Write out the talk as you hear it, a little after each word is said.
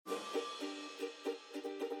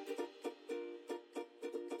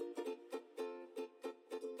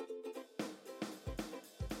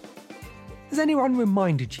Has anyone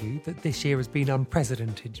reminded you that this year has been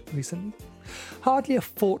unprecedented recently? Hardly a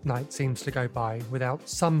fortnight seems to go by without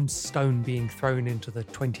some stone being thrown into the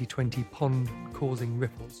 2020 pond causing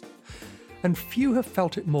ripples. And few have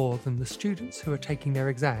felt it more than the students who are taking their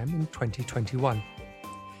exam in 2021.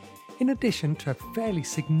 In addition to a fairly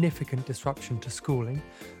significant disruption to schooling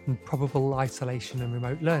and probable isolation and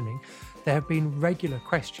remote learning, there have been regular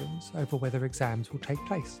questions over whether exams will take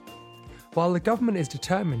place. While the government is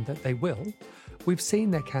determined that they will, we've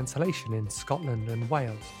seen their cancellation in Scotland and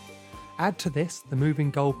Wales. Add to this the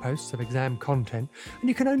moving goalposts of exam content, and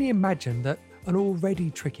you can only imagine that an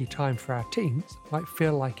already tricky time for our teams might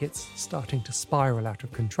feel like it's starting to spiral out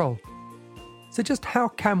of control. So just how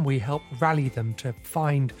can we help rally them to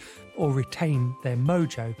find or retain their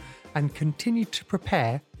mojo and continue to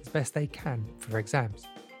prepare as best they can for exams?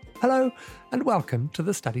 Hello and welcome to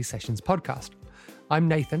the Study Sessions podcast. I'm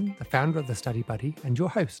Nathan, the founder of the Study Buddy and your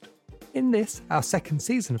host. In this, our second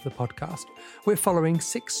season of the podcast, we're following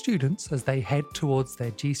 6 students as they head towards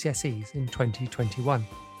their GCSEs in 2021.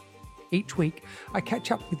 Each week, I catch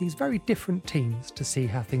up with these very different teams to see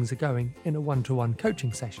how things are going in a one-to-one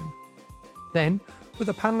coaching session. Then, with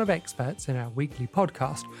a panel of experts in our weekly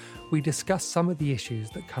podcast, we discuss some of the issues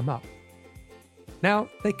that come up. Now,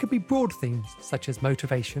 they could be broad themes such as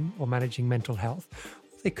motivation or managing mental health,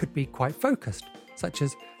 or they could be quite focused, such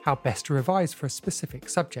as how best to revise for a specific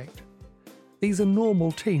subject. These are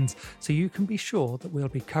normal teens, so you can be sure that we'll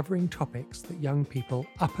be covering topics that young people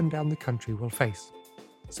up and down the country will face.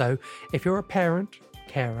 So, if you're a parent,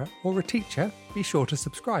 carer, or a teacher, be sure to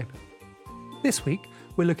subscribe. This week,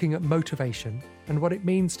 we're looking at motivation and what it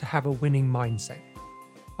means to have a winning mindset.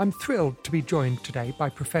 I'm thrilled to be joined today by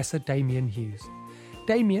Professor Damian Hughes.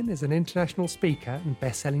 Damian is an international speaker and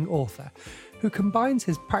best-selling author who combines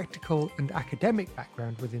his practical and academic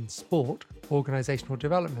background within sport, organisational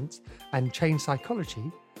developments, and change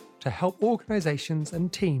psychology to help organisations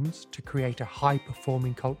and teams to create a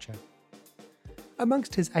high-performing culture.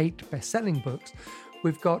 Amongst his 8 best-selling books,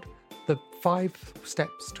 we've got The 5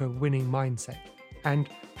 Steps to a Winning Mindset and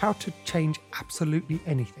How to Change Absolutely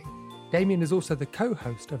Anything. Damian is also the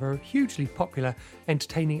co-host of a hugely popular,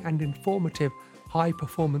 entertaining and informative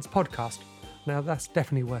high-performance podcast. Now that's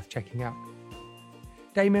definitely worth checking out.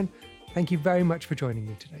 Damian, thank you very much for joining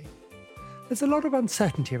me today. There's a lot of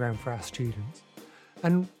uncertainty around for our students,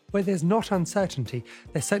 and where there's not uncertainty,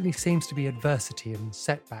 there certainly seems to be adversity and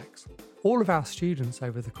setbacks. All of our students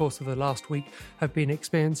over the course of the last week have been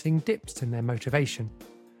experiencing dips in their motivation.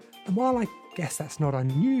 And while I guess that's not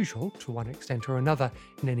unusual to one extent or another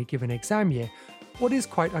in any given exam year, what is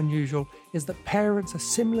quite unusual is that parents are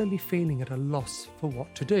similarly feeling at a loss for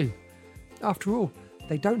what to do. After all,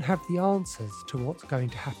 they don't have the answers to what's going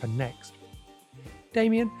to happen next.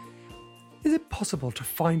 Damian, is it possible to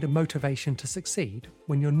find a motivation to succeed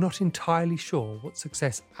when you're not entirely sure what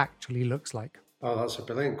success actually looks like? Oh, that's a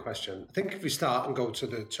brilliant question. I think if we start and go to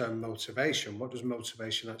the term motivation, what does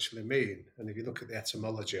motivation actually mean? And if you look at the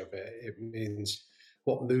etymology of it, it means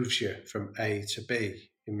what moves you from A to B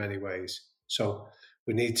in many ways. So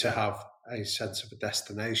we need to have a sense of a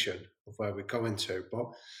destination of where we're going to. But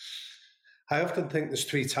I often think there's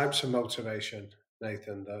 3 types of motivation,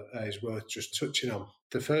 Nathan, that is worth just touching on.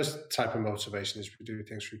 The first type of motivation is we do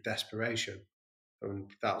things through desperation.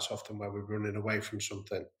 And that's often where we're running away from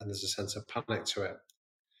something and there's a sense of panic to it.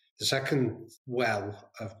 The second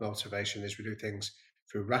well of motivation is we do things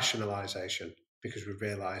through rationalisation because we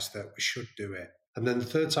realise that we should do it. And then the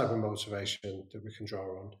third type of motivation that we can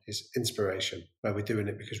draw on is inspiration, where we're doing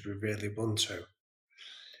it because we really want to.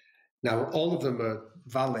 Now, all of them are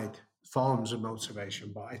valid forms of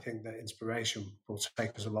motivation, but I think that inspiration will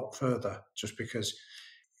take us a lot further just because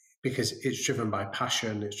it's driven by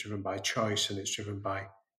passion, it's driven by choice, and it's driven by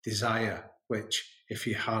desire, which, if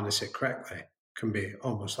you harness it correctly, can be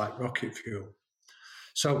almost like rocket fuel.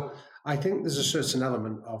 So I think there's a certain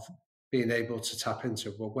element of being able to tap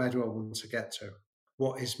into, well, where do I want to get to?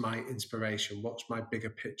 What is my inspiration? What's my bigger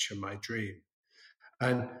picture, my dream?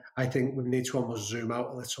 And I think we need to almost zoom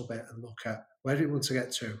out a little bit and look at where do we want to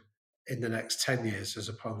get to in the next 10 years as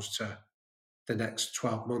opposed to the next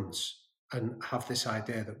 12 months and have this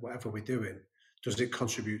idea that whatever we're doing, does it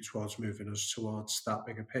contribute towards moving us towards that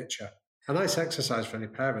bigger picture? A nice exercise for any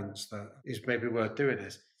parents that is maybe worth doing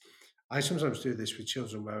is, I sometimes do this with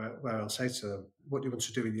children where I'll say to them, what do you want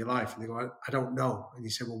to do in your life? And they go, I don't know. And you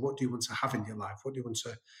say, well, what do you want to have in your life? What do you want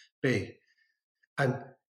to be? And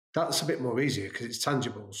that's a bit more easier because it's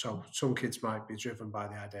tangible. So some kids might be driven by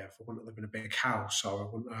the idea of I want to live in a big house or I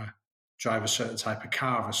want to drive a certain type of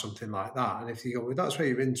car or something like that. And if you go, well, that's where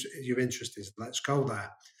your interest is, let's go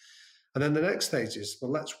there. And then the next stage is,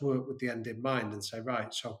 well, let's work with the end in mind and say,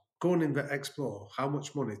 right, so go and explore how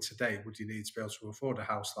much money today would you need to be able to afford a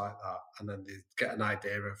house like that? And then they get an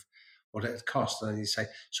idea of what it costs. And then you say,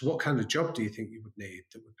 so what kind of job do you think you would need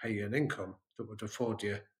that would pay you an income that would afford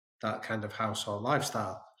you that kind of house or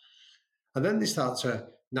lifestyle? And then they start to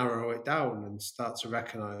narrow it down and start to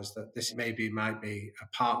recognize that this might be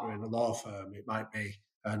a partner in a law firm, it might be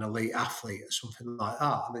an elite athlete or something like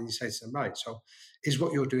that. And then you say to them, right, so is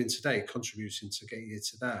what you're doing today contributing to getting you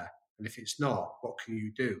to there? And if it's not, what can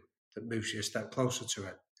you do that moves you a step closer to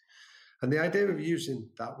it? And the idea of using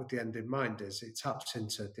that with the end in mind is it taps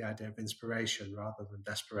into the idea of inspiration rather than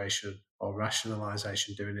desperation or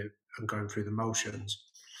rationalization, doing it and going through the motions.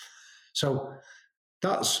 So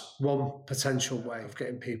that's one potential way of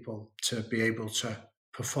getting people to be able to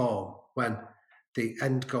perform when the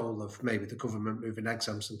end goal of maybe the government moving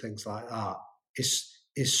exams and things like that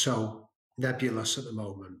is so nebulous at the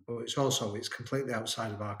moment, but it's completely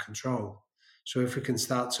outside of our control. So if we can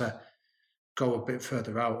start to go a bit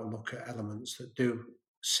further out and look at elements that do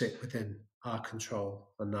sit within our control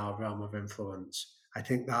and our realm of influence, I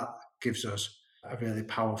think that gives us a really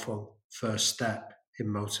powerful first step in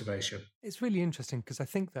motivation. It's really interesting because I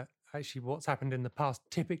think that actually what's happened in the past,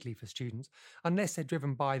 typically for students, unless they're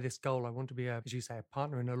driven by this goal, I want to be, as you say, a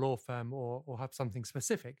partner in a law firm or have something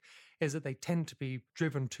specific, is that they tend to be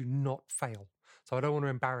driven to not fail. So I don't want to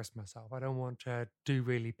embarrass myself. I don't want to do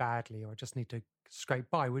really badly, or I just need to scrape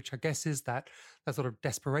by, which I guess is that sort of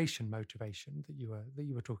desperation motivation that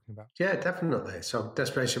you were talking about. Yeah, definitely. So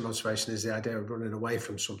desperation motivation is the idea of running away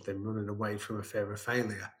from something, running away from a fear of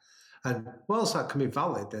failure. And whilst that can be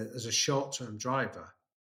valid as a short-term driver,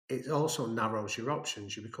 it also narrows your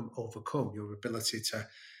options. You become overcome. Your ability to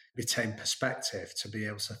retain perspective, to be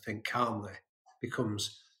able to think calmly,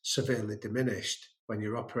 becomes severely diminished when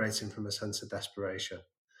you're operating from a sense of desperation.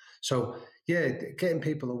 So, yeah, getting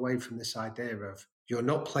people away from this idea of you're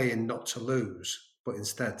not playing not to lose, but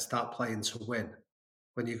instead start playing to win.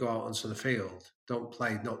 When you go out onto the field, don't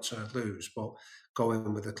play not to lose, but go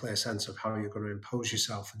in with a clear sense of how you're going to impose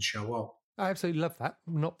yourself and show up. I absolutely love that.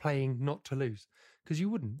 Not playing not to lose. Because you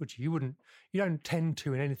wouldn't, would you? You don't tend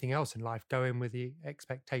to, in anything else in life, go in with the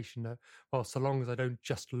expectation that, well, so long as I don't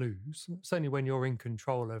just lose, certainly when you're in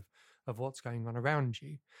control of what's going on around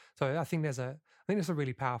you. So I think there's a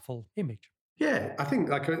really powerful image. Yeah, I think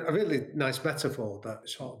like a really nice metaphor that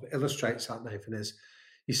sort of illustrates that, Nathan, is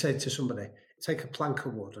you say to somebody, take a plank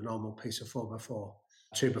of wood, a normal piece of 4x4,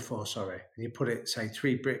 2x4, sorry, and you put it, say,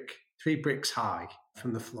 three bricks high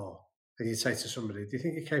from the floor. And you say to somebody, do you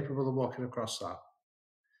think you're capable of walking across that?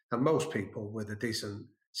 And most people with a decent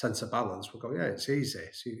sense of balance will go, yeah, it's easy.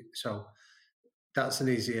 So that's an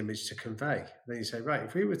easy image to convey. And then you say, right,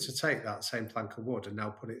 if we were to take that same plank of wood and now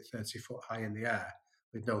put it 30 foot high in the air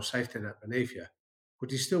with no safety net beneath you,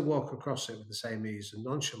 would you still walk across it with the same ease and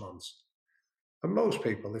nonchalance? And most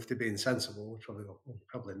people, if they're being sensible, would probably go, well,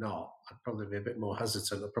 probably not. I'd probably be a bit more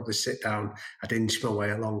hesitant. I'd probably sit down, I'd inch my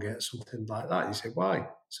way along it, something like that. You say, why?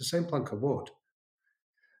 It's the same plank of wood.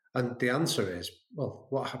 And the answer is, well,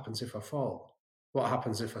 what happens if I fall? What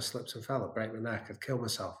happens if I slipped and fell? I'd break my neck, I'd kill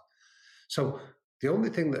myself. So the only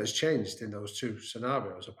thing that has changed in those two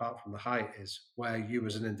scenarios, apart from the height, is where you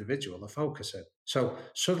as an individual are focusing. So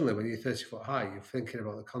suddenly when you're 30 foot high, you're thinking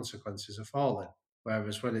about the consequences of falling.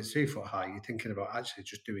 Whereas when it's 3 foot high, you're thinking about actually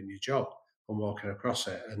just doing your job and walking across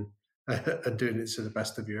it and, and doing it to the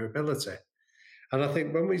best of your ability. And I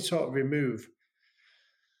think when we sort of remove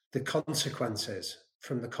the consequences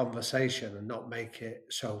from the conversation and not make it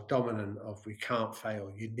so dominant of we can't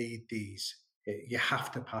fail, you need these, you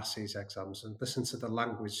have to pass these exams, and listen to the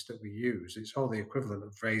language that we use. It's all the equivalent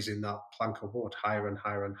of raising that plank of wood higher and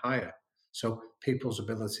higher and higher. So people's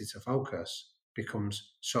ability to focus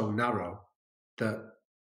becomes so narrow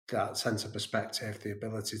that sense of perspective, the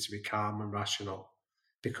ability to be calm and rational,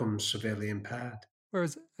 becomes severely impaired.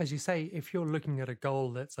 Whereas, as you say, if you're looking at a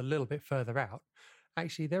goal that's a little bit further out,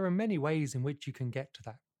 actually, there are many ways in which you can get to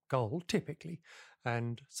that goal, typically.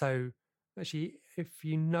 And so, actually, if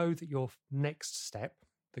you know that your next step,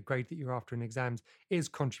 the grade that you're after in exams, is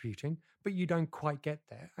contributing, but you don't quite get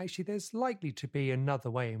there, actually, there's likely to be another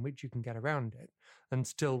way in which you can get around it and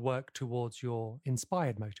still work towards your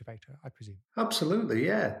inspired motivator, I presume. Absolutely,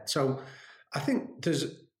 yeah. So I think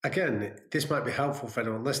again, this might be helpful for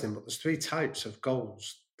anyone listening, but there's 3 types of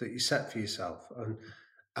goals that you set for yourself.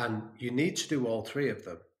 And you need to do all 3 of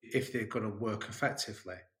them if they're going to work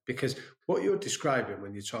effectively. Because what you're describing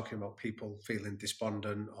when you're talking about people feeling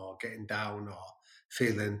despondent or getting down or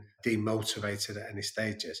feeling demotivated at any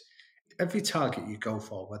stages, every target you go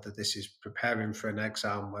for, whether this is preparing for an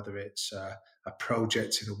exam, whether it's a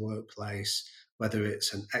project in a workplace, whether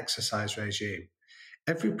it's an exercise regime,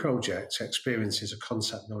 every project experiences a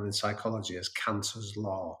concept known in psychology as Cantor's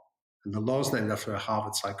Law. And the law is named after a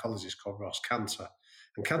Harvard psychologist called Ross Cantor.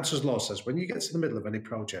 And Cantor's Law says when you get to the middle of any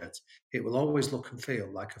project, it will always look and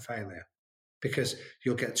feel like a failure because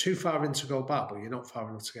you'll get too far in to go back, but you're not far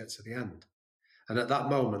enough to get to the end. And at that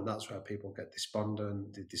moment, that's where people get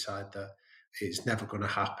despondent. They decide that it's never going to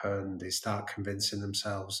happen. They start convincing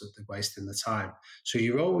themselves that they're wasting the time. So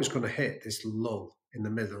you're always going to hit this lull in the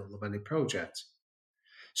middle of any project.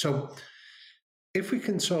 So if we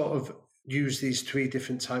can sort of use these three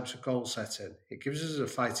different types of goal setting, it gives us a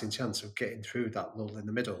fighting chance of getting through that lull in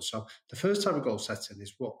the middle. So the first type of goal setting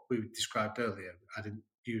is what we described earlier. I didn't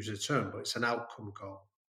use a term, but it's an outcome goal.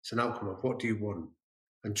 It's an outcome of what do you want?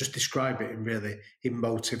 And just describe it in really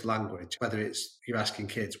emotive language, whether it's you're asking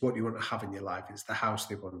kids, what do you want to have in your life? It's the house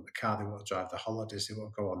they want, the car they want to drive, the holidays they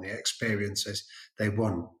want to go on, the experiences they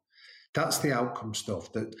want. That's the outcome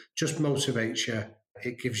stuff that just motivates you.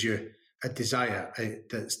 It gives you a desire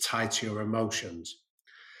that's tied to your emotions.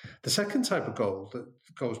 The second type of goal that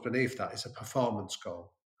goes beneath that is a performance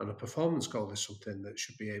goal. And a performance goal is something that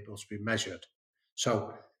should be able to be measured.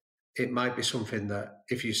 So it might be something that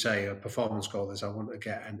if you say a performance goal is I want to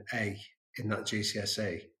get an A in that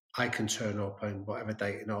GCSE, I can turn up on whatever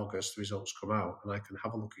date in August the results come out and I can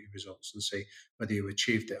have a look at your results and see whether you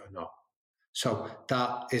achieved it or not. So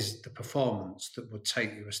that is the performance that would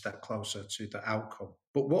take you a step closer to the outcome.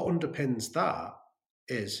 But what underpins that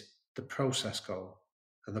is the process goal.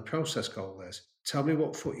 And the process goal is tell me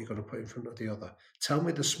what foot you're going to put in front of the other. Tell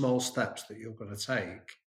me the small steps that you're going to take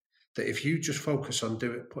that if you just focus on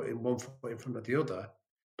putting one foot in front of the other,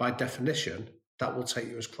 by definition, that will take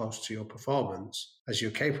you as close to your performance as you're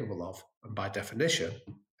capable of, and by definition,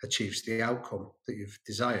 achieves the outcome that you've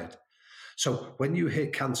desired. So when you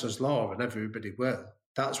hit Cantor's Law, and everybody will,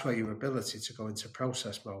 that's where your ability to go into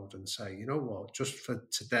process mode and say, you know what, just for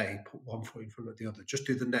today, put one foot in front of the other, just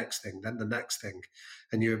do the next thing, then the next thing.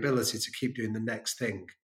 And your ability to keep doing the next thing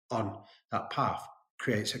on that path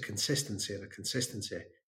creates a consistency, and a consistency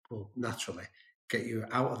will naturally get you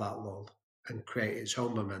out of that lull and create its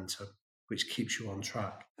own momentum, which keeps you on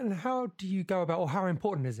track. And how do you go about, or how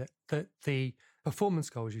important is it that the performance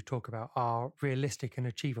goals you talk about are realistic and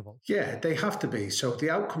achievable? Yeah, they have to be. So the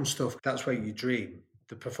outcome stuff, that's where you dream.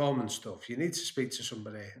 The performance stuff, you need to speak to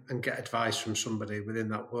somebody and get advice from somebody within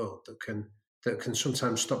that world that can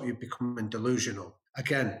sometimes stop you becoming delusional.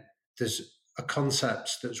 Again, there's a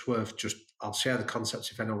concept that's worth I'll share the concept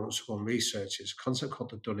if anyone wants to go and research it. It's a concept called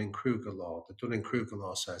the Dunning-Kruger law. The Dunning-Kruger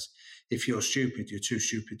law says, if you're stupid, you're too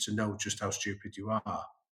stupid to know just how stupid you are.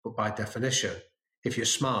 But by definition, if you're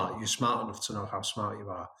smart enough to know how smart you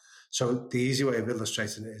are. So the easy way of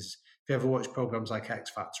illustrating it is, if you ever watch programs like X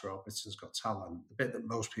Factor or Britain's Got Talent, the bit that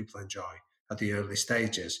most people enjoy are the early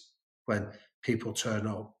stages when people turn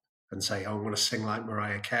up and say, oh, I'm going to sing like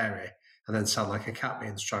Mariah Carey, and then sound like a cat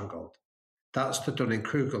being strangled. That's the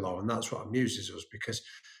Dunning-Kruger law, and that's what amuses us because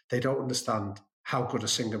they don't understand how good a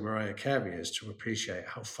singer Mariah Carey is to appreciate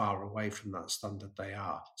how far away from that standard they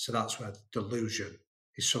are. So that's where delusion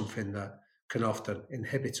is something that can often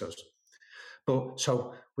inhibit us. But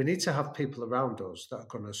so we need to have people around us that are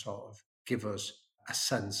going to sort of give us a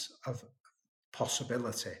sense of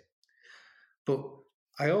possibility. But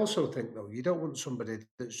I also think, though, you don't want somebody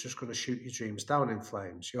that's just going to shoot your dreams down in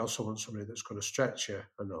flames. You also want somebody that's going to stretch you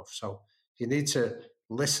enough. So you need to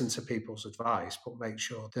listen to people's advice, but make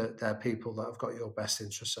sure that they're people that have got your best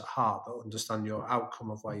interests at heart, that understand your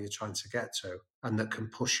outcome of where you're trying to get to, and that can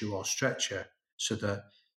push you or stretch you so that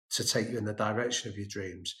to take you in the direction of your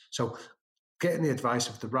dreams. So getting the advice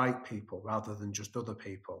of the right people rather than just other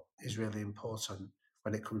people is really important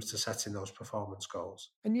when it comes to setting those performance goals.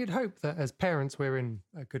 And you'd hope that as parents, we're in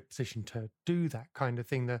a good position to do that kind of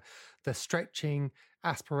thing, the stretching,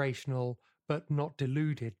 aspirational, but not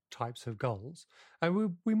deluded types of goals.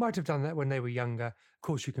 And we might have done that when they were younger. Of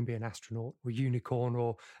course, you can be an astronaut or unicorn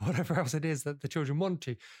or whatever else it is that the children want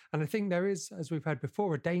to. And I think there is, as we've had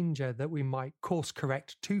before, a danger that we might course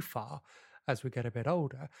correct too far as we get a bit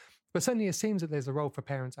older. But certainly it seems that there's a role for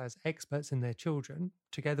parents as experts in their children,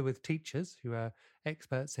 together with teachers who are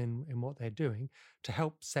experts in what they're doing, to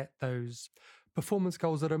help set those performance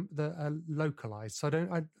goals that are localized. So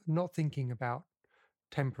I'm not thinking about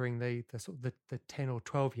tempering the sort of the 10 or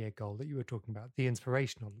 12-year goal that you were talking about, the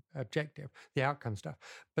inspirational objective, the outcome stuff,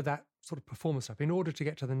 but that sort of performance stuff. In order to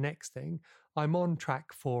get to the next thing, I'm on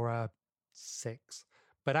track for a 6,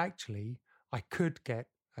 but actually I could get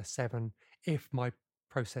a 7 if my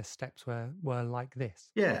process steps were like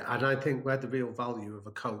this. Yeah, and I think where the real value of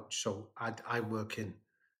a coach, so I work in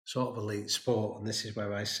sort of elite sport, and this is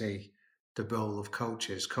where I see the role of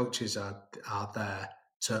coaches. Coaches are there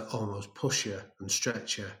to almost push you and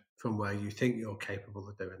stretch you from where you think you're capable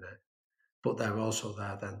of doing it. But they're also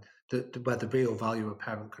there then, where the real value a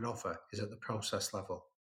parent can offer is at the process level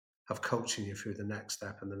of coaching you through the next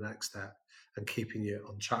step and the next step and keeping you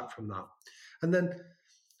on track from that. And then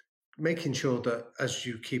making sure that as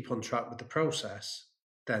you keep on track with the process,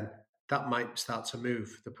 then that might start to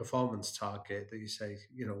move the performance target that you say,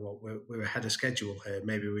 you know what, we're ahead of schedule here.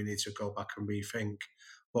 Maybe we need to go back and rethink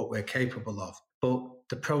what we're capable of. But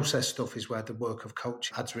the process stuff is where the work of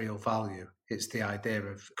coach adds real value. It's the idea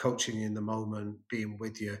of coaching you in the moment, being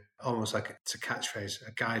with you, almost like it's a catchphrase,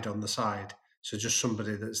 a guide on the side. So just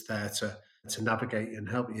somebody that's there to navigate you and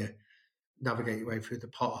help you navigate your way through the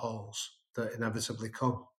potholes that inevitably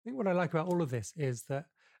come. I think what I like about all of this is that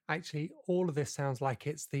actually all of this sounds like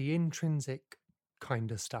it's the intrinsic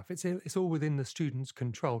kind of stuff. It's all within the student's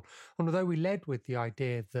control. And although we led with the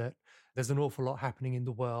idea that there's an awful lot happening in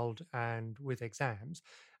the world and with exams,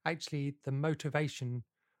 actually the motivation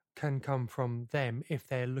can come from them if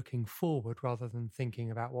they're looking forward rather than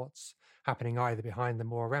thinking about what's happening either behind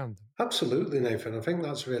them or around them. Absolutely, Nathan. I think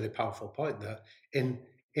that's a really powerful point that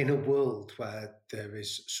in a world where there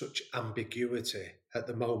is such ambiguity at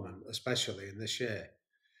the moment, especially in this year,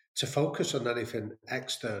 to focus on anything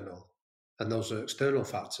external, and those are external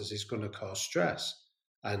factors, is going to cause stress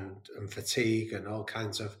and fatigue and all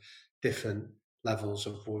kinds of different levels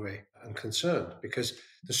of worry and concern because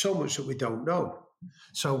there's so much that we don't know.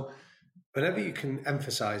 So whenever you can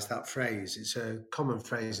emphasize that phrase, it's a common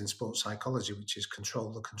phrase in sports psychology, which is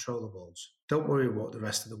control the controllables. Don't worry what the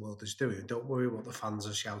rest of the world is doing. Don't worry what the fans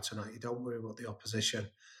are shouting at you. Don't worry what the opposition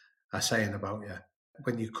are saying about you.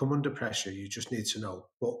 When you come under pressure, you just need to know,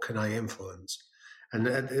 what can I influence? And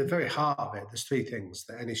at the very heart of it, there's three things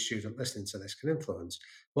that any student listening to this can influence: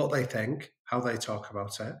 what they think, how they talk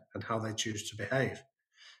about it, and how they choose to behave.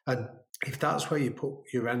 And if that's where you put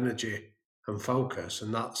your energy and focus,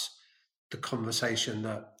 and that's the conversation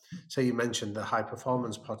that, say you mentioned the high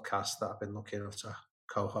performance podcast that I've been lucky enough to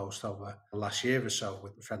co-host over the last year or so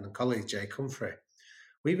with my friend and colleague, Jake Humphrey.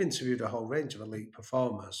 We've interviewed a whole range of elite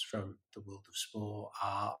performers from the world of sport,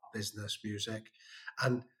 art, business, music.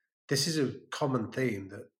 And this is a common theme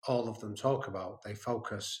that all of them talk about. They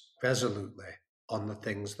focus resolutely on the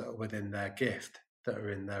things that are within their gift, that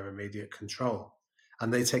are in their immediate control.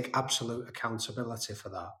 And they take absolute accountability for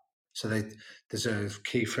that. So there's a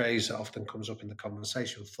key phrase that often comes up in the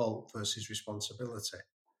conversation: fault versus responsibility.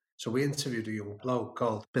 So we interviewed a young bloke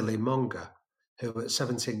called Billy Munger, who at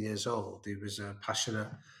 17 years old, he was a passionate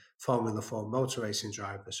Formula 4 motor racing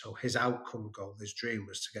driver. So his outcome goal, his dream,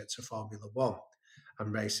 was to get to Formula 1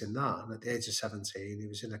 and race in that. And at the age of 17, he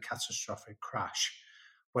was in a catastrophic crash.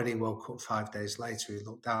 When he woke up 5 days later, he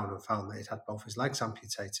looked down and found that he'd had both his legs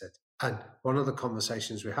amputated. And one of the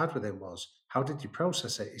conversations we had with him was, how did you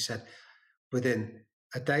process it? He said, within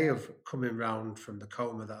a day of coming round from the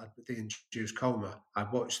coma, the induced coma, I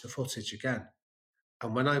watched the footage again.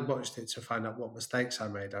 And when I watched it to find out what mistakes I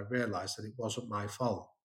made, I realised that it wasn't my fault,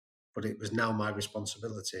 but it was now my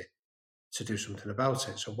responsibility to do something about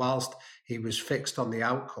it. So whilst he was fixed on the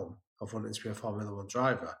outcome of wanting to be a Formula 1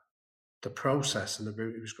 driver, the process and the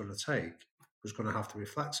route he was going to take was going to have to be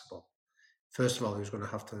flexible. First of all, he was going to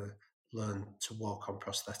have to learn to walk on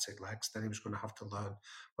prosthetic legs. Then he was going to have to learn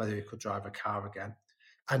whether he could drive a car again.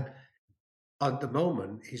 And at the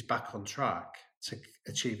moment, he's back on track to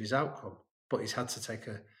achieve his outcome, but he's had to take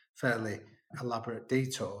a fairly elaborate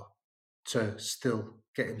detour to still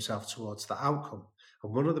get himself towards that outcome.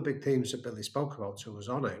 And one of the big themes that Billy spoke about to us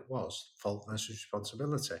on it was fault versus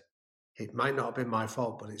responsibility. It might not have been my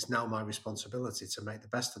fault, but it's now my responsibility to make the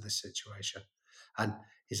best of this situation. And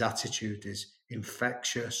his attitude is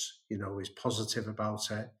infectious, he's positive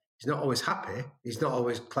about it. He's not always happy. He's not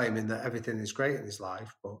always claiming that everything is great in his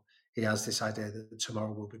life, but he has this idea that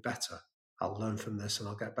tomorrow will be better. I'll learn from this and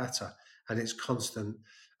I'll get better. And it's constant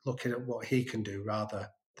looking at what he can do rather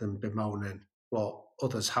than bemoaning what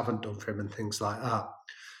others haven't done for him and things like that.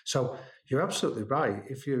 So you're absolutely right.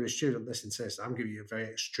 If you're a student listening to this, I'm giving you a very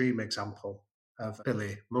extreme example of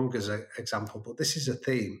Billy Munger's example, but this is a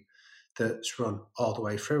theme that's run all the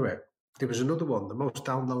way through it. There was another one, the most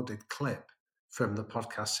downloaded clip from the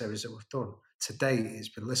podcast series that we've done. To date, it's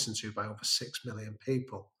been listened to by over 6 million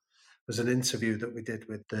people. It was an interview that we did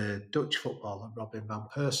with the Dutch footballer Robin van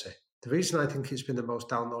Persie. The reason I think it's been the most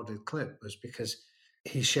downloaded clip was because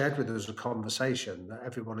he shared with us a conversation that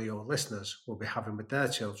every one of your listeners will be having with their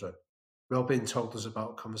children Robin told us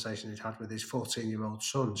about a conversation he'd had with his 14-year-old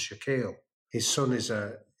son, Shaquille. His son is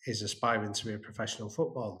aspiring to be a professional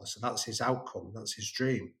footballer, so that's his outcome, that's his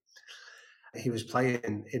dream. He was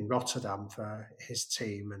playing in Rotterdam for his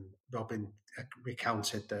team, and Robin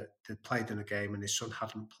recounted that they'd played in a game and his son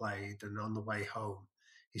hadn't played, and on the way home,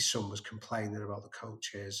 his son was complaining about the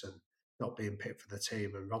coaches and not being picked for the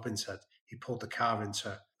team. And Robin said he pulled the car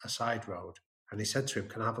into a side road and he said to him,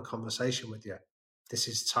 "Can I have a conversation with you? This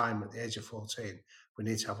is time at the age of 14. We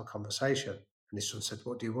need to have a conversation." And his son said,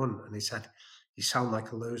 "What do you want?" And he said, "You sound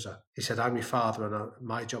like a loser." He said, "I'm your father and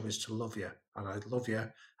my job is to love you. And I love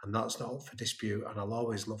you and that's not up for dispute and I'll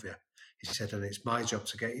always love you." He said, "And it's my job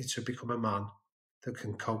to get you to become a man that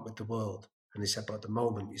can cope with the world." And he said, "But at the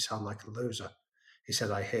moment, you sound like a loser." He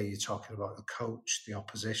said, "I hear you talking about the coach, the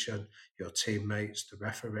opposition, your teammates, the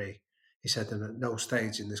referee." He said, "And at no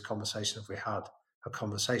stage in this conversation have we had a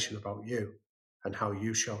conversation about you and how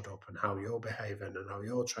you showed up and how you're behaving and how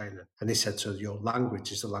you're training." And he said, "So your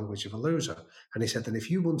language is the language of a loser." And he said, "And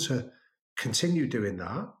if you want to continue doing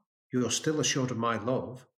that, you're still assured of my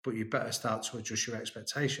love, but you better start to adjust your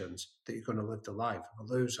expectations that you're going to live the life of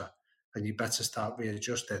a loser. And you better start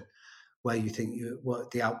readjusting where you think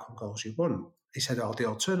what the outcome goals you want." He said, "Oh, the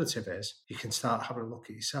alternative is you can start having a look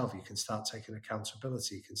at yourself. You can start taking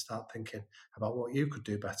accountability. You can start thinking about what you could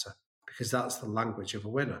do better, because that's the language of a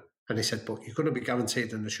winner." And he said, "But you're going to be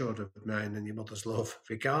guaranteed and assured of mine and your mother's love,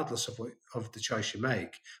 regardless of the choice you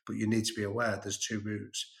make. But you need to be aware there's two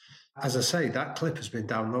routes." As I say, that clip has been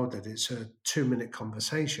downloaded. It's a 2-minute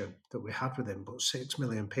conversation that we had with him, but 6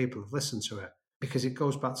 million people have listened to it, because it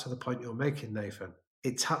goes back to the point you're making, Nathan.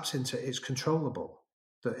 It taps into, it's controllable,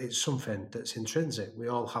 that it's something that's intrinsic. We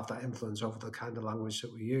all have that influence over the kind of language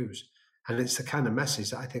that we use. And it's the kind of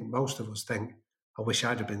message that I think most of us think, I wish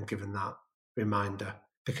I'd have been given that reminder.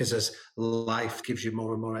 Because as life gives you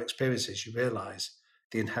more and more experiences, you realise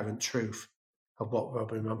the inherent truth of what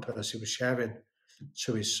Robin Van Persie was sharing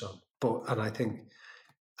to his son. And I think,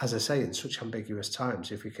 as I say, in such ambiguous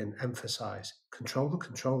times, if we can emphasise, control the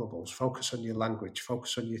controllables, focus on your language,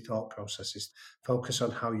 focus on your thought processes, focus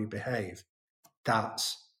on how you behave,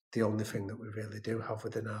 that's the only thing that we really do have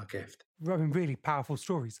within our gift. I mean, really powerful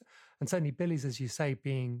stories. And certainly Billy's, as you say,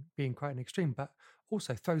 being quite an extreme, but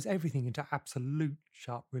also throws everything into absolute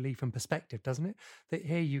sharp relief and perspective, doesn't it? That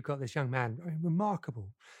here you've got this young man, I mean,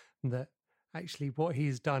 remarkable, that actually what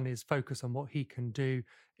he's done is focus on what he can do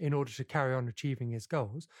in order to carry on achieving his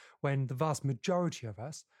goals, when the vast majority of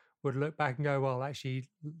us would look back and go, well, actually,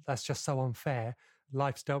 that's just so unfair.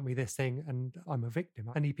 Life's dealt me this thing and I'm a victim.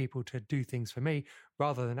 I need people to do things for me,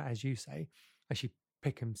 rather than, as you say, actually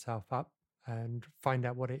pick himself up and find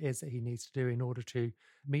out what it is that he needs to do in order to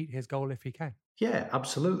meet his goal if he can. Yeah,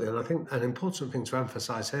 absolutely. And I think an important thing to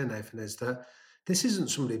emphasise here, Nathan, is that this isn't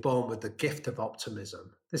somebody born with the gift of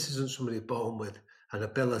optimism. This isn't somebody born with an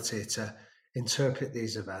ability to interpret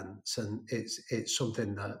these events, and it's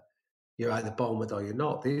something that you're either born with or you're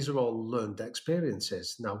not. These are all learned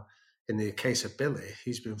experiences. Now, in the case of Billy,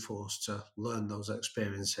 he's been forced to learn those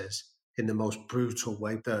experiences in the most brutal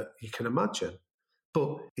way that you can imagine.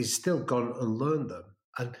 But he's still gone and learned them.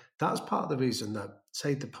 And that's part of the reason that,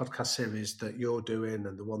 say, the podcast series that you're doing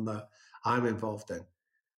and the one that I'm involved in,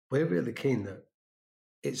 we're really keen that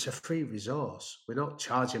it's a free resource. We're not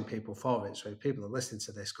charging people for it. So if people are listening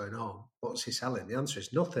to this going, "Oh, what's he selling?" The answer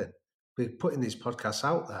is nothing. We're putting these podcasts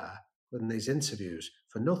out there and these interviews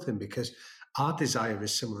for nothing, because our desire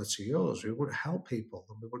is similar to yours. We want to help people,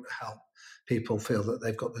 and we want to help people feel that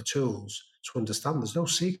they've got the tools to understand there's no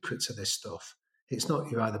secret to this stuff. It's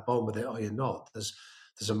not you're either born with it or you're not. There's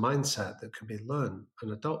a mindset that can be learned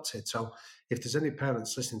and adopted. So if there's any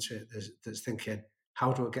parents listening to it that's thinking,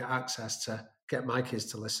 how do I get access to get my kids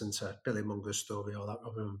to listen to Billy Munger's story or that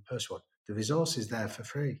Robin Van Persie one? The resource is there for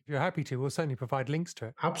free. If you're happy to, we'll certainly provide links to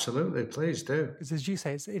it. Absolutely, please do. Because as you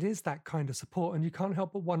say, it is that kind of support, and you can't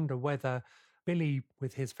help but wonder whether Billy,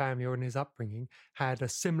 with his family or in his upbringing, had a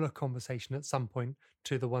similar conversation at some point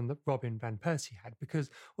to the one that Robin Van Persie had. Because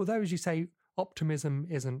although, as you say, optimism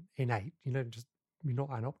isn't innate, just you're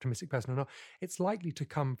not an optimistic person or not, it's likely to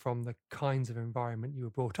come from the kinds of environment you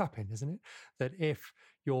were brought up in, isn't it? That if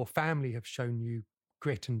your family have shown you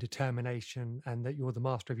grit and determination and that you're the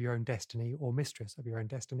master of your own destiny or mistress of your own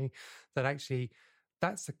destiny, that actually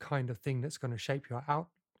that's the kind of thing that's going to shape your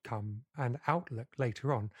outcome and outlook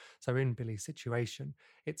later on. So in Billy's situation,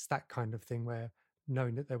 it's that kind of thing where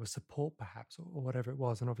knowing that there was support perhaps or whatever it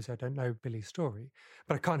was, and obviously I don't know Billy's story,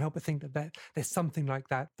 but I can't help but think that there's something like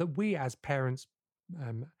that we as parents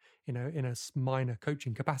in a minor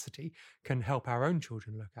coaching capacity can help our own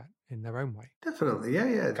children look at in their own way. Definitely,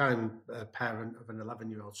 yeah. I'm a parent of an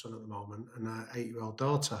 11-year-old son at the moment and an 8-year-old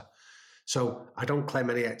daughter. So I don't claim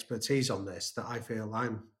any expertise on this that I feel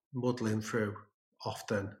I'm muddling through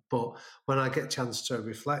often. But when I get a chance to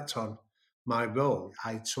reflect on my role,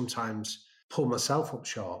 I sometimes pull myself up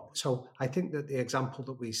short. So I think that the example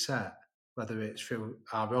that we set, whether it's through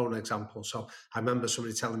our own example. So I remember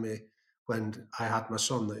somebody telling me when I had my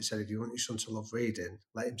son that he said, if you want your son to love reading,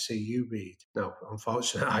 let him see you read. No,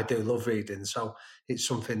 unfortunately, I do love reading. So it's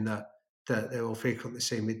something that they will frequently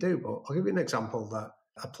see me do. But I'll give you an example that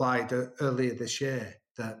applied earlier this year,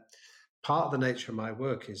 that part of the nature of my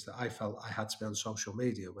work is that I felt I had to be on social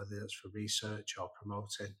media, whether it's for research or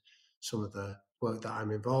promoting some of the work that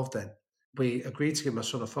I'm involved in. We agreed to give my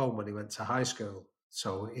son a phone when he went to high school.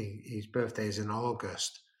 So his birthday is in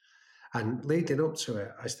August. And leading up to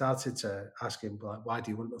it, I started to ask him, like, why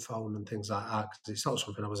do you want a phone and things like that? Because it's not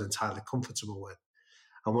something I was entirely comfortable with.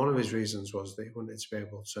 And one of his reasons was that he wanted to be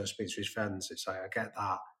able to speak to his friends. It's like, I get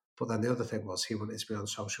that. But then the other thing was he wanted to be on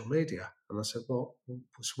social media. And I said, well,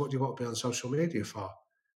 so what do you want to be on social media for?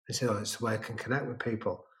 He said, it's the way I can connect with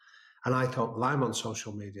people. And I thought, well, I'm on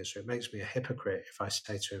social media, so it makes me a hypocrite if I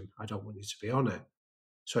say to him, I don't want you to be on it.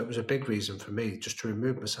 So it was a big reason for me just to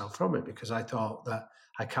remove myself from it, because I thought that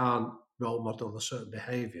I can't role model a certain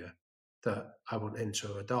behaviour that I want him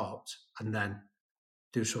to adopt and then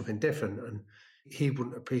do something different. And he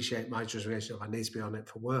wouldn't appreciate my justification of I need to be on it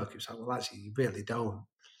for work. He was like, well, actually, you really don't.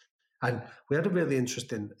 And we had a really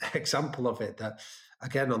interesting example of it that,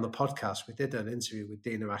 again, on the podcast, we did an interview with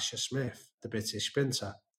Dina Asher-Smith, the British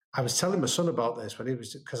sprinter. I was telling my son about this when he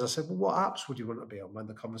was, because I said, well, what apps would you want to be on when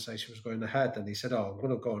the conversation was going ahead? And he said, oh, I'm going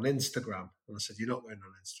to go on Instagram. And I said, you're not going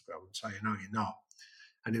on Instagram. And so, no, you're not.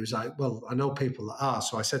 And he was like, well, I know people that are.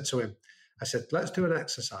 So I said to him, let's do an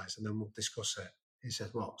exercise and then we'll discuss it. He said,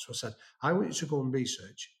 what? So I said, I want you to go and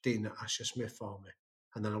research Dina Asher-Smith for me.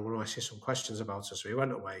 And then I want to ask you some questions about her. So he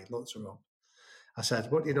went away, looked her up. I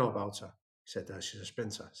said, what do you know about her? He said, she's a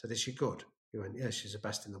sprinter. I said, is she good? He went, yeah, she's the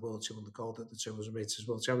best in the world. She won the gold at the 200 metres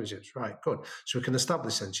World Championships. Right, good. So we can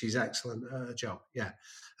establish then she's excellent at her job. Yeah.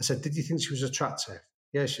 I said, did you think she was attractive?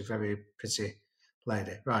 Yeah, she's a very pretty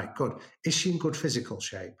lady. Right, good. Is she in good physical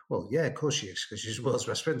shape? Well, yeah, of course she is, because she's the world's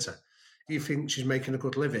best sprinter. Do you think she's making a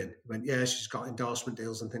good living? He went, yeah, she's got endorsement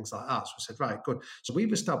deals and things like that. So I said, right, good. So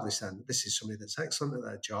we've established then this is somebody that's excellent at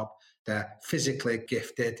their job. They're physically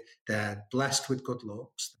gifted. They're blessed with good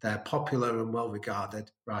looks. They're popular and well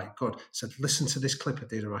regarded. Right, good. So listen to this clip of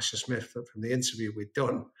Dina Asher-Smith from the interview we'd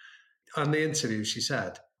done. On the interview, she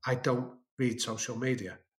said, I don't read social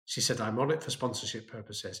media. She said, I'm on it for sponsorship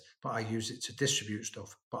purposes, but I use it to distribute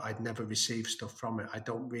stuff, but I'd never receive stuff from it. I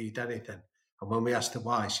don't read anything. And when we asked her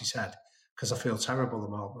why, she said, because I feel terrible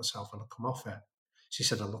about myself and I come off it. She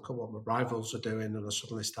said, I look at what my rivals are doing and I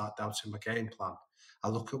suddenly start doubting my game plan. I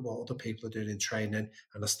look at what other people are doing in training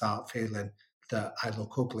and I start feeling that I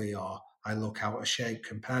look ugly or I look out of shape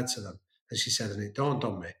compared to them. And she said, and it dawned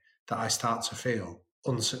on me that I start to feel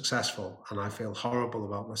unsuccessful and I feel horrible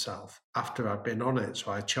about myself after I'd been on it. So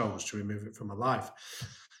I chose to remove it from my life.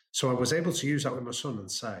 So I was able to use that with my son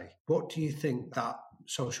and say, what do you think that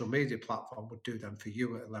social media platform would do then for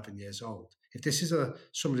you at 11 years old? If this is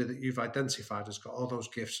somebody that you've identified has got all those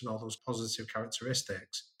gifts and all those positive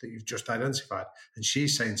characteristics that you've just identified, and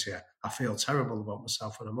she's saying to you, I feel terrible about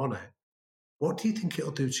myself when I'm on it, what do you think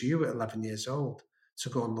it'll do to you at 11 years old to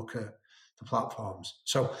go and look at the platforms?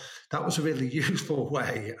 So that was a really useful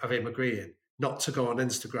way of him agreeing not to go on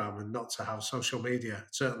Instagram and not to have social media.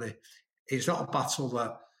 Certainly, it's not a battle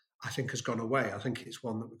that I think has gone away. I think it's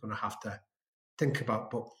one that we're going to have to think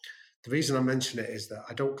about. But the reason I mention it is that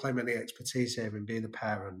I don't claim any expertise here in being a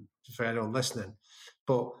parent for anyone listening.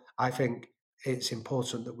 But I think it's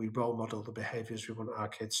important that we role model the behaviours we want our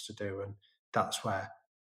kids to do. And that's where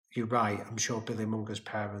you're right. I'm sure Billy Munger's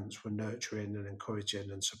parents were nurturing and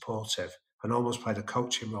encouraging and supportive and almost played a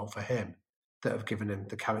coaching role for him that have given him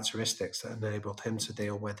the characteristics that enabled him to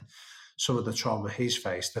deal with some of the trauma he's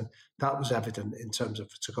faced. And that was evident in terms of,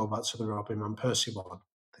 to go back to the Robin Van Persie one,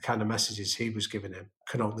 the kind of messages he was giving him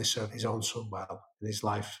can only serve his own son well in his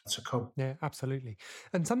life to come. Yeah, absolutely.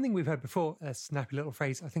 And something we've heard before, a snappy little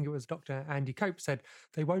phrase, I think it was Dr. Andy Cope said,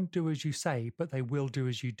 they won't do as you say, but they will do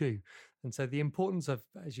as you do. And so the importance of,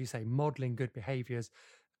 as you say, modelling good behaviours,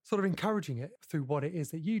 sort of encouraging it through what it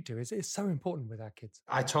is that you do is so important with our kids.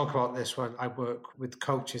 I talk about this when I work with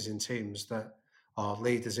coaches in teams that are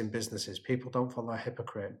leaders in businesses. People don't follow a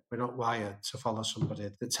hypocrite. We're not wired to follow somebody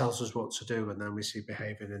that tells us what to do and then we see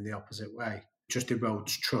behaving in the opposite way. just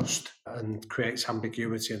erodes trust and creates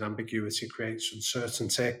ambiguity, and ambiguity creates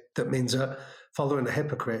uncertainty. That means that following a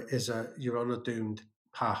hypocrite is you're on a doomed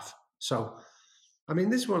path. So, I mean,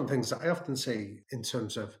 this is one of the things that I often see in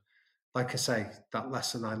terms of, like I say, that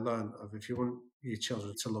lesson I learned of, if you want your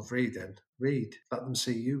children to love reading, read. Let them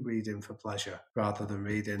see you reading for pleasure rather than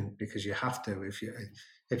reading because you have to. If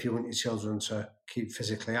you want your children to keep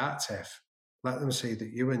physically active, let them see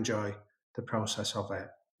that you enjoy the process of it.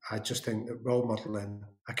 I just think that role modelling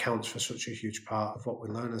accounts for such a huge part of what we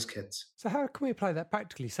learn as kids. So how can we apply that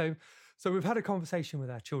practically? So we've had a conversation with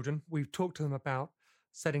our children. We've talked to them about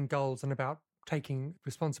setting goals and about taking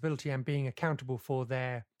responsibility and being accountable for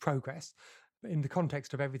their progress. In the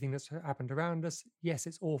context of everything that's happened around us, yes,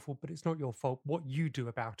 it's awful, but it's not your fault. What you do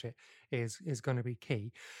about it is going to be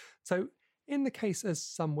key. So in the case, as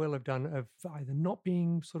some will have done, of either not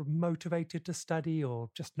being sort of motivated to study or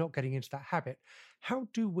just not getting into that habit, how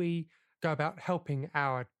do we go about helping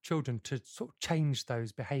our children to sort of change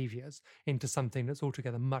those behaviours into something that's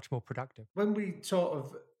altogether much more productive? When we sort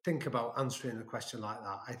of think about answering a question like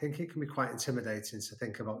that, I think it can be quite intimidating to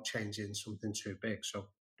think about changing something too big. So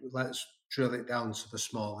let's drill it down to the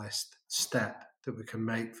smallest step that we can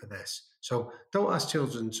make for this. So don't ask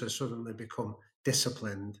children to suddenly become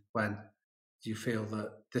disciplined when you feel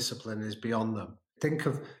that discipline is beyond them. Think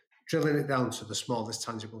of drilling it down to the smallest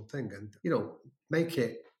tangible thing and, make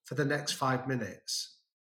it for the next 5 minutes.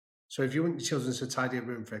 So if you want your children to tidy a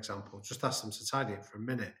room, for example, just ask them to tidy it for a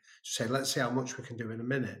minute. Just say, let's see how much we can do in a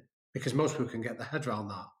minute, because most people can get their head around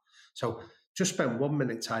that. So just spend 1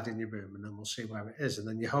 minute tidying your room and then we'll see where it is. And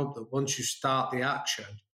then you hope that once you start the action,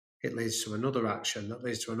 it leads to another action that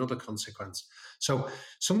leads to another consequence. So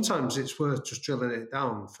sometimes it's worth just drilling it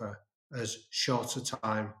down for as short a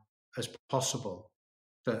time as possible,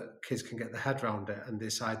 that kids can get their head around it, and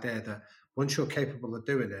this idea that once you're capable of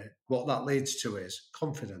doing it, what that leads to is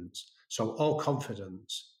confidence. So all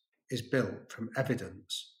confidence is built from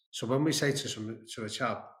evidence. So when we say to a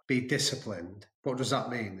child, be disciplined, what does that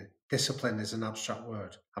mean? Discipline is an abstract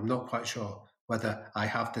word. I'm not quite sure whether I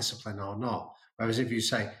have discipline or not. Whereas if you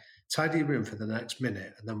say, tidy your room for the next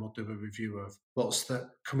minute, and then we'll do a review of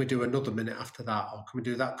can we do another minute after that? Or can we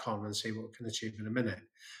do that corner and see what we can achieve in a minute?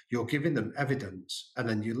 You're giving them evidence, and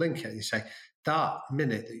then you link it and you say, that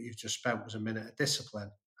minute that you've just spent was a minute of discipline.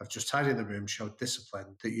 Of just tidying the room showed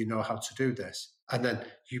discipline, that you know how to do this. And then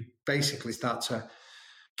you basically start to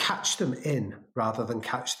catch them in rather than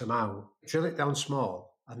catch them out. Drill it down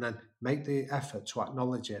small and then make the effort to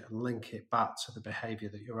acknowledge it and link it back to the behaviour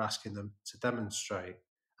that you're asking them to demonstrate.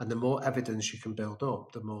 And the more evidence you can build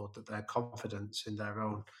up, the more that their confidence in their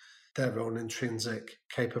own intrinsic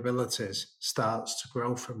capabilities starts to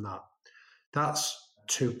grow from that. That's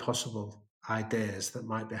two possible ideas that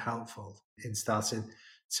might be helpful in starting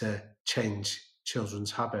to change children's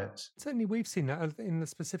habits. Certainly we've seen that in the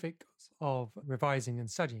specifics of revising and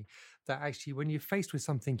studying, that actually when you're faced with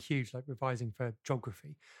something huge like revising for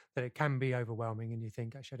geography, that it can be overwhelming and you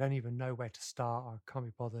think, actually, I don't even know where to start, or I can't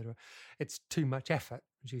be bothered, or it's too much effort,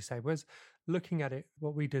 as you say. Whereas looking at it,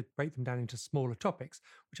 what we did, break them down into smaller topics,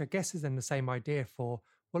 which I guess is then the same idea for,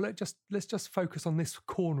 well, let's just focus on this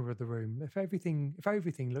corner of the room. If everything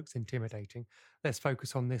looks intimidating, let's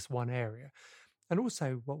focus on this one area. And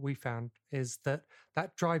also what we found is that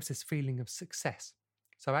drives this feeling of success.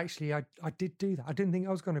 So actually, I did do that. I didn't think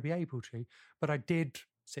I was going to be able to, but I did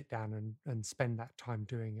sit down and spend that time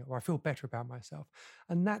doing it, or I feel better about myself.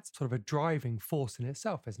 And that's sort of a driving force in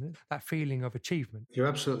itself, isn't it? That feeling of achievement. You're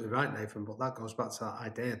absolutely right, Nathan, but that goes back to that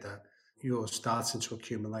idea that you're starting to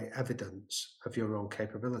accumulate evidence of your own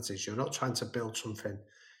capabilities. You're not trying to build something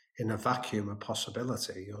in a vacuum of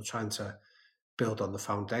possibility. You're trying to build on the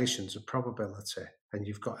foundations of probability, and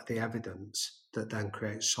you've got the evidence that then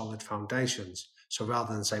creates solid foundations. So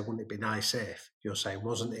rather than say, wouldn't it be nice if, you're saying,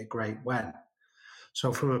 wasn't it great when?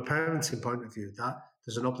 So from a parenting point of view, that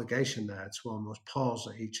there's an obligation there to almost pause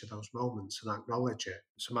at each of those moments and acknowledge it.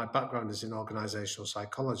 So my background is in organisational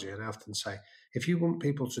psychology, and I often say, if you want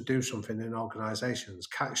people to do something in organisations,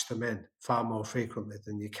 catch them in far more frequently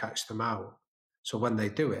than you catch them out. So when they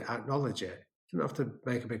do it, acknowledge it. You don't have to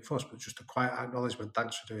make a big fuss, but just a quiet acknowledgement.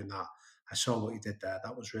 Thanks for doing that. I saw what you did there.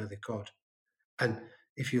 That was really good. And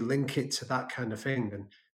if you link it to that kind of thing, then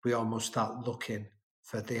we almost start looking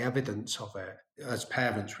for the evidence of it. As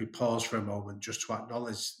parents, we pause for a moment just to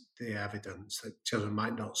acknowledge the evidence that children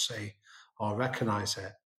might not see or recognise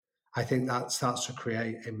it. I think that starts to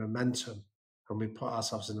create a momentum, and we put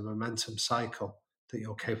ourselves in a momentum cycle that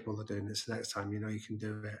you're capable of doing this next time. You know you can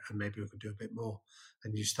do it, and maybe we could do a bit more.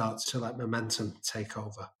 And you start to let momentum take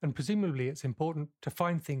over. And presumably it's important to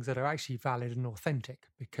find things that are actually valid and authentic,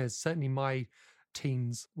 because certainly my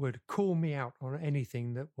teens would call me out on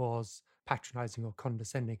anything that was patronizing or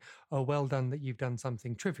condescending. Oh, well done that you've done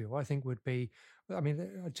something trivial, I think would be, I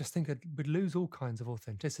mean, I just think it would lose all kinds of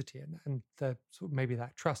authenticity, and the sort of maybe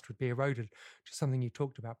that trust would be eroded, which is something you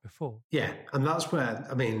talked about before. Yeah, and that's where,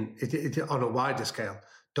 I mean, on a wider scale,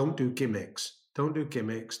 don't do gimmicks. Don't do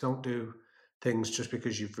gimmicks. Don't do things just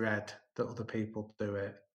because you've read that other people do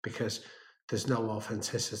it, because there's no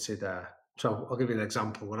authenticity there. So I'll give you an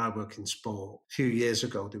example. When I work in sport, a few years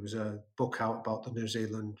ago, there was a book out about the New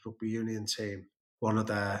Zealand rugby union team. One of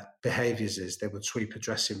their behaviours is they would sweep a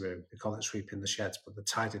dressing room. They call it sweeping the sheds, but they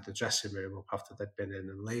tidied the dressing room up after they'd been in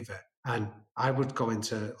and leave it. And I would go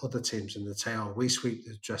into other teams and they'd say, oh, we sweep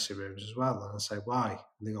the dressing rooms as well. And I say, why?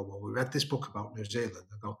 And they go, well, we read this book about New Zealand.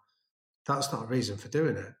 I go, that's not a reason for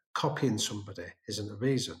doing it. Copying somebody isn't a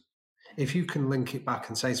reason. If you can link it back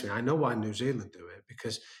and say to me, I know why New Zealand do it,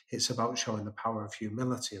 because it's about showing the power of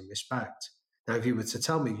humility and respect. Now, if you were to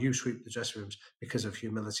tell me you sweep the dressing rooms because of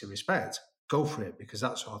humility and respect, go for it, because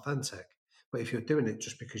that's authentic. But if you're doing it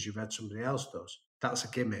just because you read somebody else does, that's a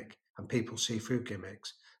gimmick, and people see through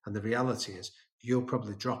gimmicks. And the reality is you'll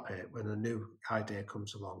probably drop it when a new idea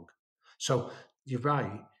comes along. So you're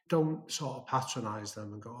right. Don't sort of patronise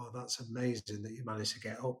them and go, oh, that's amazing that you managed to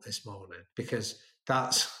get up this morning, because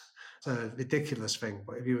that's a ridiculous thing.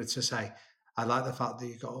 But if you were to say, I like the fact that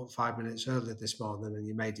you got up 5 minutes earlier this morning and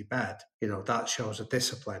you made your bed, you know, that shows a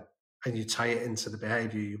discipline, and you tie it into the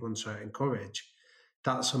behaviour you want to encourage.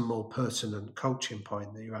 That's a more pertinent coaching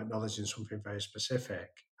point, that you're acknowledging something very specific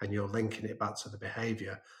and you're linking it back to the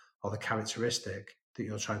behaviour or the characteristic that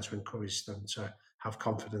you're trying to encourage them to have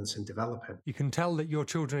confidence in developing. You can tell that your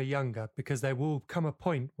children are younger because there will come a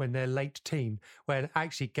point when they're late teen where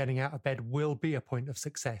actually getting out of bed will be a point of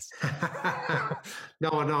success. No.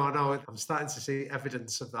 I'm starting to see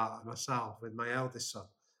evidence of that myself with my eldest son.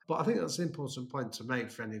 But I think that's an important point to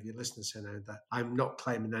make for any of your listeners here now, that I'm not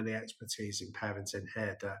claiming any expertise in parenting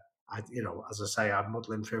here. That as I say, I'm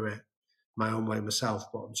muddling through it my own way myself,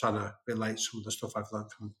 but I'm trying to relate some of the stuff I've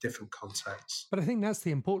learned from different contexts. But I think that's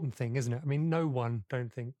the important thing, isn't it? I mean, no one,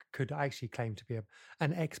 don't think, could actually claim to be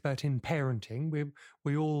an expert in parenting.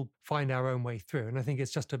 We all find our own way through, and I think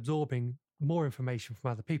it's just absorbing more information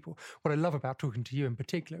from other people. What I love about talking to you in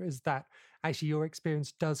particular is that actually your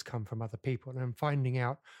experience does come from other people, and finding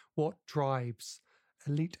out what drives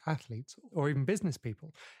elite athletes or even business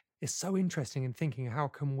people is so interesting in thinking, how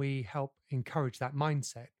can we help encourage that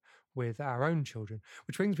mindset with our own children?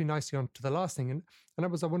 Which brings me nicely on to the last thing. And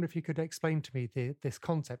I wonder if you could explain to me this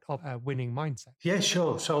concept of a winning mindset. Yeah,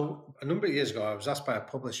 sure. So a number of years ago, I was asked by a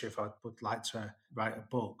publisher if I would like to write a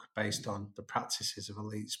book based on the practices of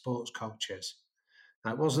elite sports coaches.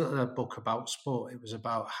 Now, it wasn't a book about sport. It was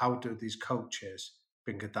about how do these coaches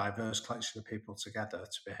bring a diverse collection of people together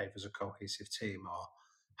to behave as a cohesive team, or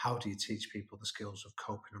how do you teach people the skills of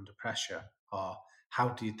coping under pressure, or how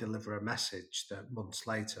do you deliver a message that months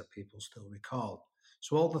later people still recall?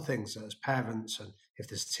 So all the things that as parents, and if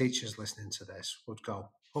there's teachers listening to this, would go,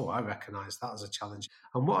 oh, I recognise that as a challenge.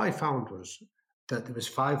 And what I found was that there was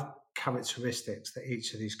 5 characteristics that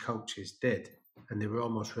each of these coaches did, and they were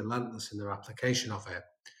almost relentless in their application of it.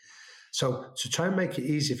 So to try and make it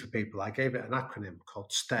easy for people, I gave it an acronym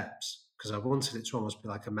called STEPS, because I wanted it to almost be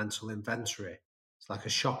like a mental inventory. It's like a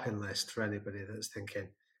shopping list for anybody that's thinking,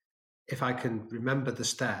 if I can remember the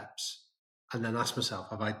steps and then ask myself,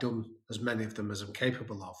 have I done as many of them as I'm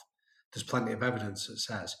capable of? There's plenty of evidence that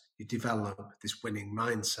says you develop this winning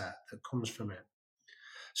mindset that comes from it.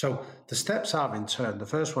 So the steps are in turn, the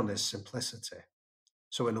first one is simplicity.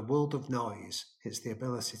 So in a world of noise, it's the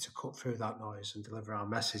ability to cut through that noise and deliver our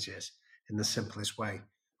messages in the simplest way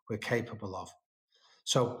we're capable of.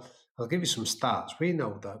 So I'll give you some stats. We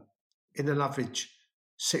know that in an average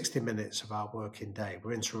 60 minutes of our working day,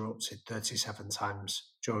 we're interrupted 37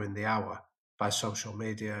 times during the hour by social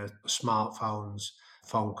media, smartphones,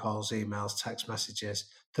 phone calls, emails, text messages,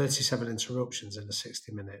 37 interruptions in a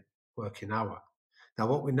 60-minute working hour. Now,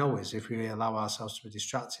 what we know is if we allow ourselves to be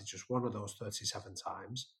distracted just one of those 37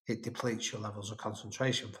 times, it depletes your levels of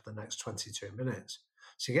concentration for the next 22 minutes.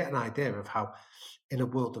 So you get an idea of how, in a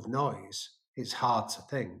world of noise, it's hard to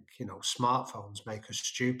think. Smartphones make us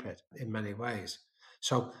stupid in many ways.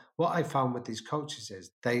 So what I found with these coaches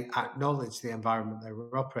is they acknowledged the environment they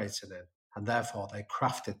were operating in, and therefore they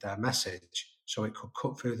crafted their message so it could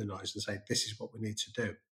cut through the noise and say, this is what we need to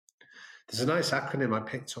do. There's a nice acronym I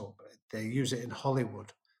picked up. They use it in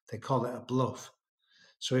Hollywood. They call it a bluff.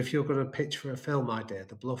 So if you're going to pitch for a film idea,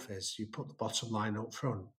 the bluff is you put the bottom line up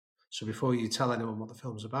front. So before you tell anyone what the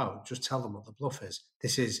film's about, just tell them what the bluff is.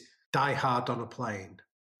 This is Die Hard on a plane.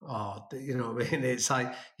 Or, you know what I mean? It's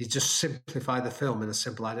like you just simplify the film in a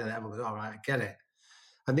simple idea that everyone goes, all right, I get it.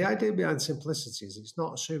 And the idea behind simplicity is it's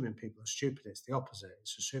not assuming people are stupid, it's the opposite.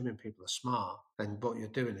 It's assuming people are smart. And what you're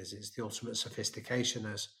doing is it's the ultimate sophistication,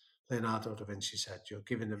 as Leonardo da Vinci said. You're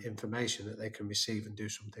giving them information that they can receive and do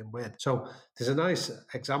something with. So there's a nice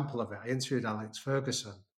example of it. I interviewed Alex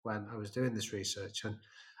Ferguson when I was doing this research, and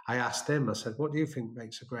I asked him, I said, what do you think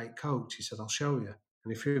makes a great coach? He said, I'll show you.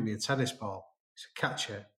 And he threw me a tennis ball. He said, catch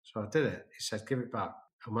it. So I did it. He said, give it back.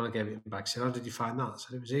 And when I gave it back, he said, how did you find that? I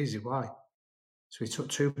said, it was easy. Why? So he took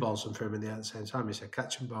 2 balls and threw them in the air at the same time. He said,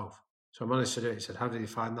 catch them both. So I managed to do it. He said, how did you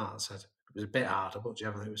find that? I said, it was a bit harder, but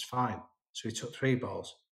generally it was fine. So he took 3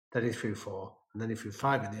 balls, then he threw 4, and then he threw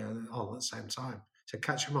 5 in the air all at the same time. He said,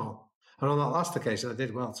 catch them all. And on that last occasion, I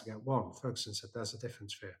did well to get 1. Ferguson said, there's a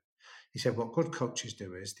difference for you. He said, what good coaches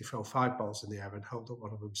do is they throw 5 balls in the air and hope that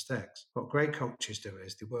one of them sticks. What great coaches do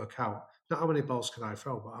is they work out, not how many balls can I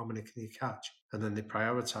throw, but how many can you catch? And then they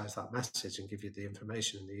prioritize that message and give you the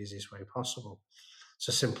information in the easiest way possible.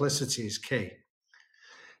 So simplicity is key.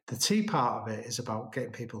 The T part of it is about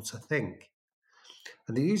getting people to think.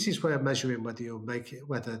 And the easiest way of measuring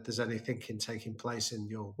whether there's any thinking taking place in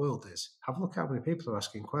your world is have a look at how many people are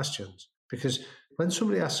asking questions. Because when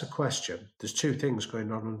somebody asks a question, there's 2 things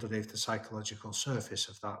going on underneath the psychological surface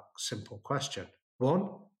of that simple question. 1,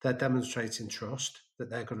 they're demonstrating trust, that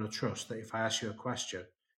they're going to trust that if I ask you a question,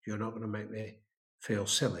 you're not going to make me feel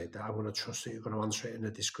silly, that I want to trust that you're going to answer it in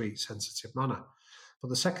a discreet, sensitive manner. But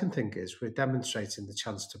the second thing is we're demonstrating the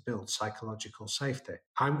chance to build psychological safety.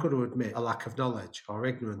 I'm going to admit a lack of knowledge or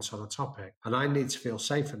ignorance on a topic, and I need to feel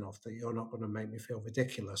safe enough that you're not going to make me feel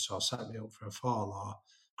ridiculous or set me up for a fall or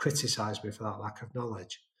criticize me for that lack of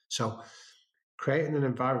knowledge. So creating an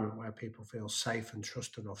environment where people feel safe and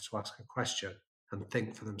trust enough to ask a question and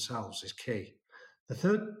think for themselves is key. The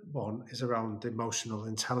third one is around emotional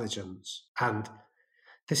intelligence. And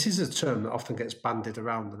this is a term that often gets bandied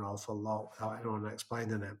around an awful lot without anyone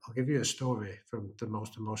explaining it. I'll give you a story from the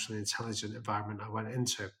most emotionally intelligent environment I went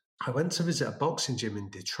into. I went to visit a boxing gym in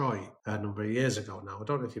Detroit a number of years ago now. I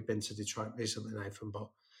don't know if you've been to Detroit recently, Nathan, but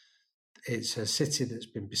it's a city that's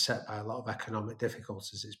been beset by a lot of economic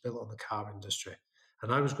difficulties. It's built on the car industry.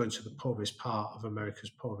 And I was going to the poorest part of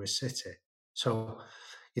America's poorest city. So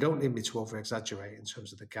you don't need me to over-exaggerate in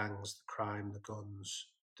terms of the gangs, the crime, the guns,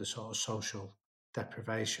 the sort of social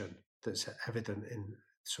deprivation that's evident in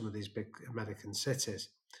some of these big American cities.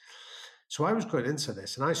 So I was going into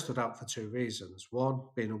this and I stood out for 2 reasons. 1,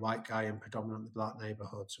 being a white guy in predominantly black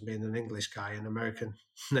neighbourhoods, and being an English guy in American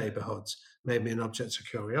neighbourhoods made me an object of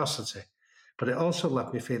curiosity. But it also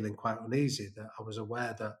left me feeling quite uneasy that I was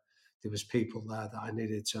aware that there was people there that I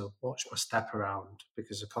needed to watch my step around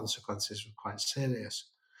because the consequences were quite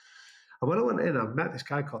serious. And when I went in, I met this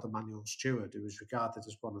guy called Emanuel Stewart, who was regarded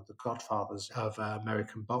as one of the godfathers of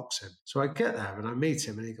American boxing. So I get there and I meet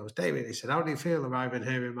him and he goes, David, he said, how do you feel arriving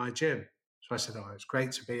here in my gym? So I said, oh, it's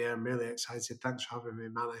great to be here. I'm really excited. Thanks for having me,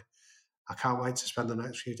 Manny. I can't wait to spend the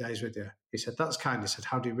next few days with you. He said, that's kind. He said,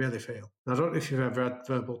 how do you really feel? And I don't know if you've ever had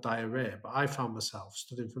verbal diarrhea, but I found myself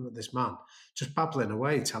stood in front of this man, just babbling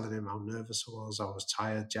away, telling him how nervous I was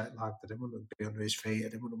tired, jet lagged, I didn't want to be under his feet, I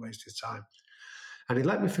didn't want to waste his time. And he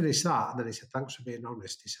let me finish that. And then he said, thanks for being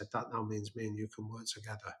honest. He said, that now means me and you can work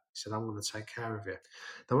together. He said, I'm going to take care of you.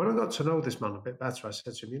 Then when I got to know this man a bit better, I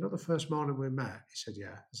said to him, you know, the first morning we met? He said,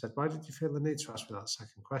 yeah. I said, why did you feel the need to ask me that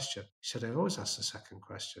second question? He said, I always ask the second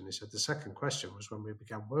question. He said, the second question was when we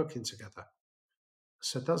began working together. I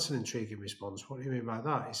said, that's an intriguing response. What do you mean by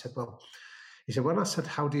that? He said, well, when I said,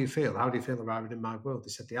 how do you feel? How do you feel arriving in my world?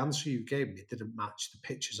 He said, the answer you gave me didn't match the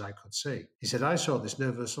pictures I could see. He said, I saw this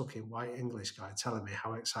nervous-looking white English guy telling me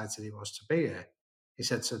how excited he was to be here. He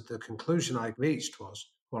said, so the conclusion I reached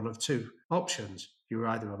was one of 2 options. You were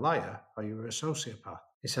either a liar or you were a sociopath.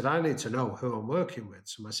 He said, I need to know who I'm working with.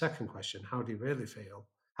 So my second question, how do you really feel,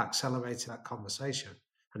 accelerated that conversation.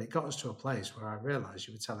 And it got us to a place where I realised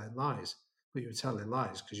you were telling lies. But you were telling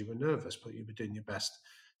lies because you were nervous, but you were doing your best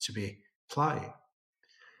to be polite.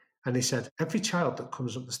 And he said, every child that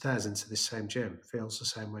comes up the stairs into this same gym feels the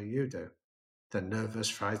same way you do. They're nervous,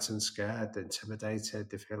 frightened, scared, intimidated,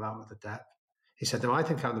 they feel out of the depth. He said, no, I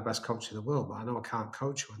think I'm the best coach in the world, but I know I can't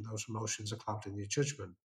coach you when those emotions are clouding your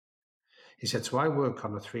judgment. He said, so I work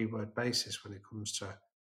on a 3-word basis when it comes to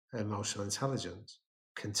emotional intelligence.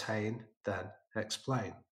 Contain, then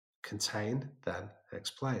explain. Contain, then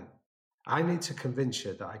explain. I need to convince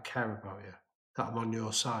you that I care about you, that I'm on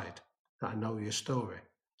your side, that I know your story,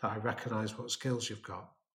 that I recognise what skills you've got,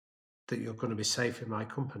 that you're going to be safe in my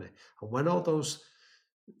company. And when all those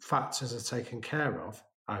factors are taken care of,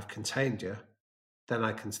 I've contained you, then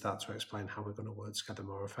I can start to explain how we're going to work together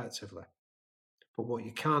more effectively. But what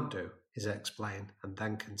you can't do is explain and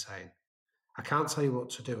then contain. I can't tell you what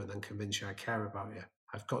to do and then convince you I care about you.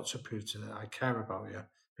 I've got to prove to you that I care about you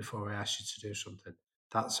before I ask you to do something.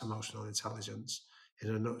 That's emotional intelligence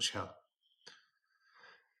in a nutshell.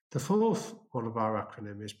 The fourth one of our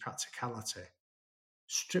acronym is practicality.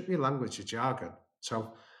 Strip your language of jargon.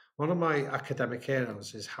 So one of my academic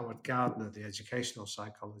heroes is Howard Gardner, the educational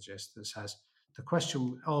psychologist, that says the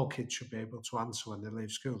question all kids should be able to answer when they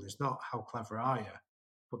leave school is not how clever are you,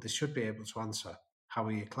 but they should be able to answer how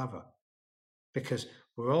are you clever? Because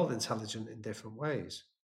we're all intelligent in different ways.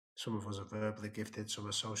 Some of us are verbally gifted, some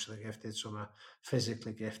are socially gifted, some are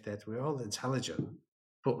physically gifted. We're all intelligent,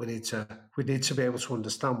 but we need to be able to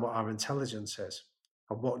understand what our intelligence is.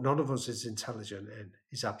 And what none of us is intelligent in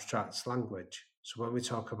is abstract language. So when we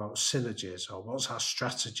talk about synergies or what's our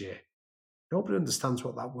strategy, nobody understands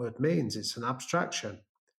what that word means. It's an abstraction.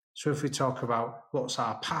 So if we talk about what's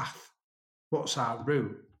our path, what's our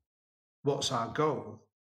route, what's our goal,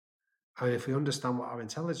 and if we understand what our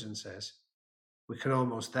intelligence is, we can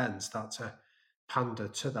almost then start to pander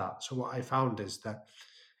to that. So what I found is that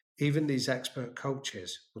even these expert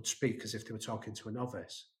coaches would speak as if they were talking to a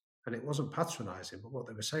novice. And it wasn't patronising, but what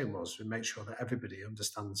they were saying was we make sure that everybody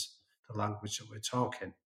understands the language that we're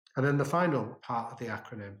talking. And then the final part of the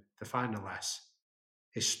acronym, the final S,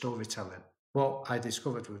 is storytelling. What I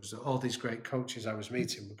discovered was that all these great coaches I was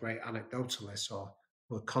meeting were great anecdotalists or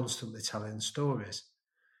were constantly telling stories.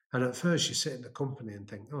 And at first you sit in the company and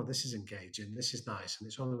think, oh, this is engaging, this is nice. And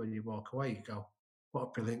it's only when you walk away, you go, what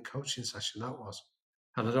a brilliant coaching session that was.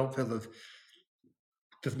 And I don't feel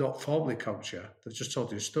they've not formally coached you, they've just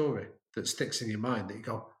told you a story that sticks in your mind that you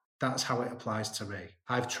go, that's how it applies to me.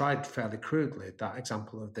 I've tried fairly crudely that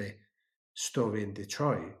example of the story in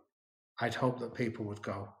Detroit. I'd hope that people would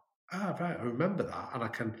go, right, I remember that. And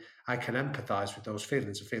I can empathise with those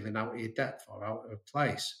feelings of feeling out of your depth or out of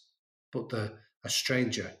place. But a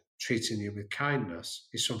stranger treating you with kindness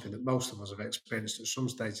is something that most of us have experienced at some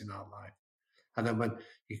stage in our life. And then when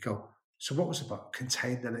you go, so what was it about?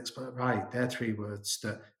 Contained and explain. Right, they're three words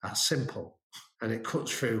that are simple and it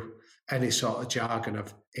cuts through any sort of jargon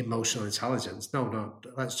of emotional intelligence. No,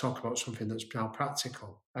 let's talk about something that's now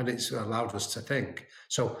practical. And it's allowed us to think.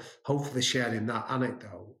 So hopefully sharing that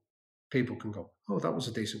anecdote, people can go, oh, that was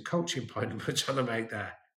a decent coaching point we're trying to make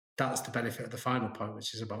there. That's the benefit of the final point,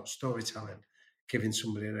 which is about storytelling, giving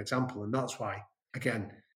somebody an example. And that's why,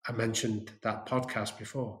 again, I mentioned that podcast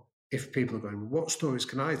before. If people are going, what stories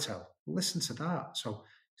can I tell? Listen to that. So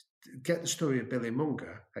get the story of Billy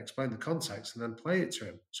Munger, explain the context, and then play it to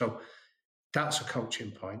him. So that's a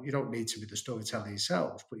coaching point. You don't need to be the storyteller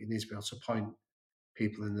yourself, but you need to be able to point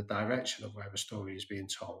people in the direction of where a story is being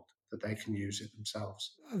told, that they can use it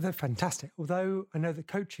themselves. They're fantastic. Although I know that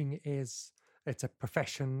coaching it's a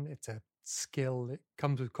profession, it's a skill, it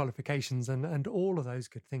comes with qualifications and all of those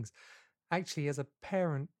good things. Actually, as a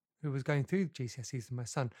parent who was going through GCSEs with my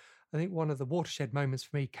son, I think one of the watershed moments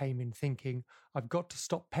for me came in thinking I've got to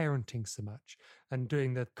stop parenting so much and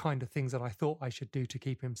doing the kind of things that I thought I should do to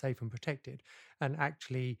keep him safe and protected and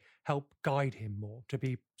actually help guide him more, to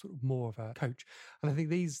be sort of more of a coach. And I think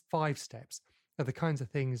these 5 steps are the kinds of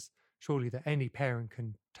things surely that any parent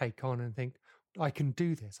can take on and think, I can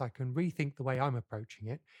do this. I can rethink the way I'm approaching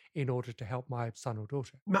it in order to help my son or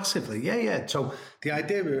daughter. Massively, yeah. So the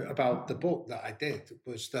idea about the book that I did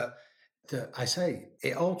was that I say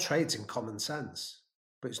it all trades in common sense,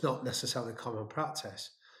 but it's not necessarily common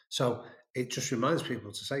practice. So it just reminds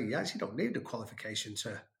people to say you actually don't need a qualification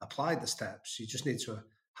to apply the steps. You just need to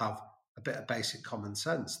have a bit of basic common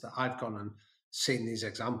sense that I've gone and seen these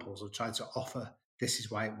examples of tried to offer. This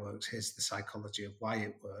is why it works. Here's the psychology of why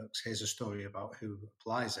it works. Here's a story about who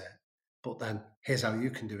applies it. But then here's how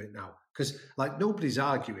you can do it now. Because like nobody's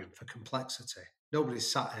arguing for complexity. Nobody's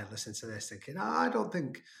sat here listening to this thinking, I don't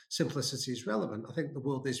think simplicity is relevant. I think the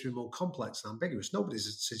world needs to be more complex and ambiguous.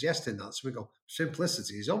 Nobody's suggesting that. So we go,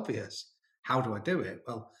 simplicity is obvious. How do I do it?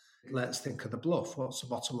 Well, let's think of the bluff. What's the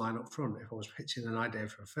bottom line up front? If I was pitching an idea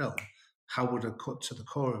for a film, how would I cut to the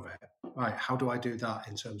core of it? Right, how do I do that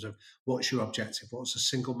in terms of what's your objective? What's the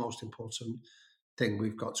single most important thing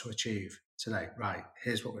we've got to achieve today? Right,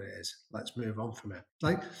 here's what it is. Let's move on from it.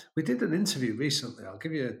 Like we did an interview recently. I'll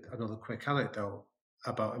give you another quick anecdote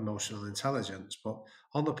about emotional intelligence. But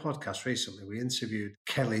on the podcast recently, we interviewed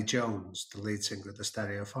Kelly Jones, the lead singer of the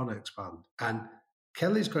Stereophonics band. And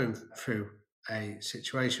Kelly's going through a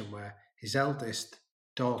situation where his eldest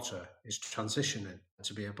daughter is transitioning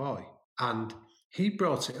to be a boy. And he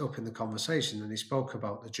brought it up in the conversation and he spoke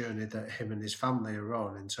about the journey that him and his family are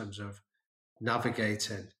on in terms of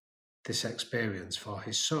navigating this experience for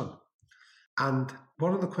his son. And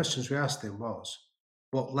one of the questions we asked him was,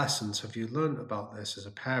 what lessons have you learned about this as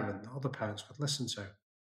a parent that other parents could listen to?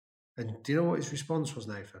 And do you know what his response was,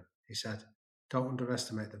 Nathan? He said, don't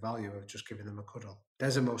underestimate the value of just giving them a cuddle.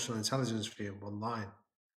 There's emotional intelligence for you in one line.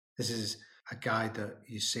 This is a guy that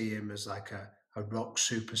you see him as like a rock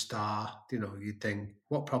superstar. You know, you'd think,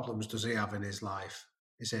 what problems does he have in his life?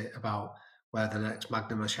 Is it about where the next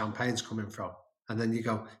magnum of champagne's coming from? And then you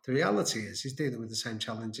go, the reality is he's dealing with the same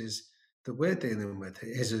challenges that we're dealing with.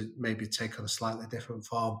 His maybe take on a slightly different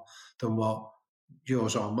form than what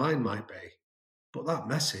yours or mine might be. But that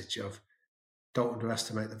message of don't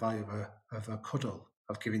underestimate the value of a cuddle,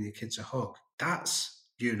 of giving your kids a hug, that's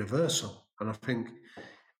universal. And I think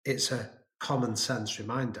it's a common sense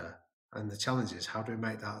reminder. And the challenge is, how do we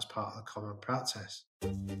make that as part of the common practice?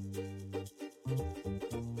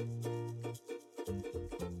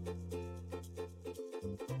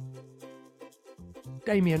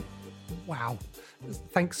 Damien, wow.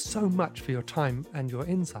 Thanks so much for your time and your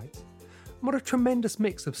insights. What a tremendous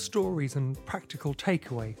mix of stories and practical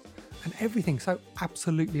takeaways, and everything so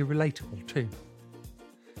absolutely relatable too.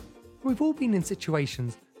 We've all been in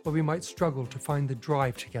situations where we might struggle to find the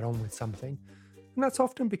drive to get on with something, and that's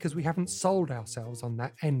often because we haven't sold ourselves on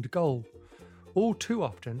that end goal. All too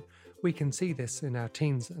often, we can see this in our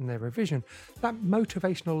teens and their revision. That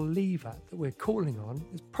motivational lever that we're calling on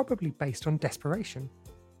is probably based on desperation.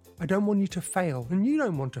 I don't want you to fail, and you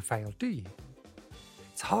don't want to fail, do you?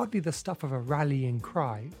 It's hardly the stuff of a rallying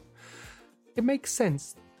cry. It makes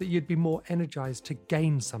sense that you'd be more energized to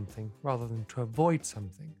gain something rather than to avoid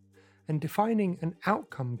something. And defining an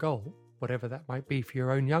outcome goal, whatever that might be for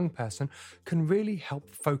your own young person, can really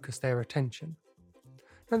help focus their attention.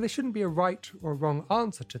 Now, there shouldn't be a right or wrong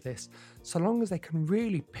answer to this, so long as they can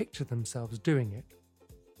really picture themselves doing it.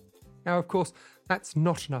 Now, of course, that's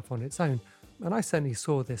not enough on its own, and I certainly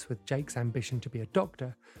saw this with Jake's ambition to be a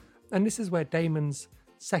doctor, and this is where Damon's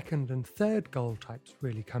second and third goal types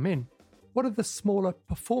really come in. What are the smaller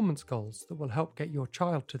performance goals that will help get your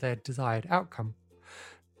child to their desired outcome?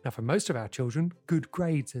 Now, for most of our children, good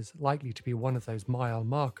grades is likely to be one of those mile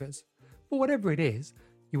markers. But whatever it is,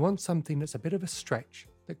 you want something that's a bit of a stretch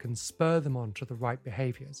that can spur them on to the right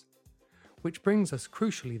behaviours. Which brings us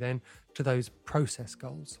crucially then to those process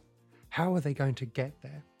goals. How are they going to get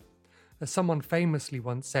there? As someone famously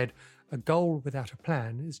once said, a goal without a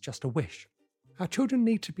plan is just a wish. Our children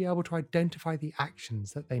need to be able to identify the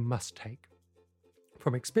actions that they must take.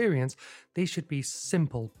 From experience, these should be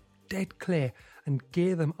simple, dead clear, and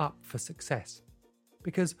gear them up for success.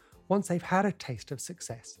 Because once they've had a taste of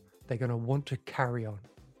success, they're going to want to carry on.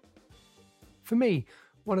 For me,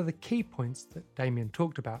 one of the key points that Damien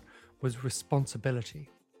talked about was responsibility.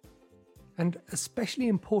 And especially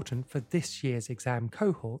important for this year's exam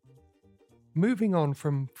cohort, moving on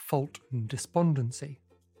from fault and despondency.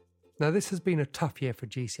 Now, this has been a tough year for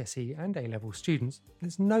GCSE and A-level students.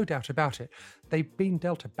 There's no doubt about it. They've been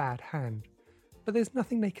dealt a bad hand. But there's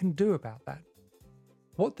nothing they can do about that.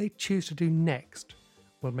 What they choose to do next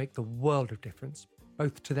will make the world of difference,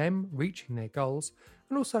 both to them reaching their goals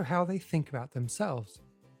and also how they think about themselves.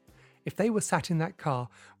 If they were sat in that car,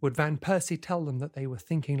 would Van Persie tell them that they were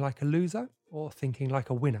thinking like a loser or thinking like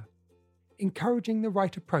a winner? Encouraging the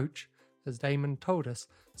right approach, as Damon told us,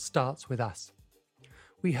 starts with us.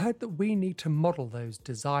 We heard that we need to model those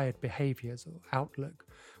desired behaviours or outlook,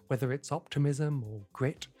 whether it's optimism or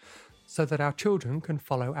grit, so that our children can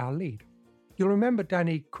follow our lead. You'll remember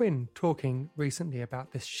Danny Quinn talking recently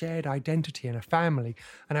about this shared identity in a family,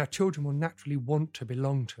 and our children will naturally want to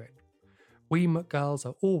belong to it. We girls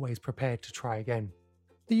are always prepared to try again.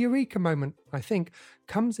 The eureka moment, I think,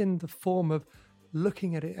 comes in the form of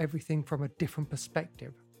looking at everything from a different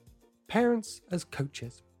perspective. Parents as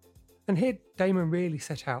coaches. And here Damon really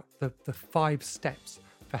set out the 5 steps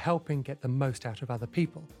for helping get the most out of other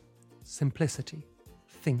people. Simplicity,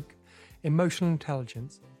 think, emotional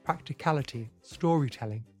intelligence, practicality,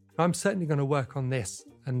 storytelling. I'm certainly going to work on this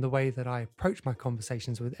and the way that I approach my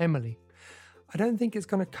conversations with Emily. I don't think it's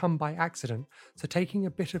going to come by accident, so taking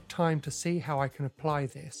a bit of time to see how I can apply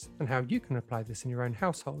this and how you can apply this in your own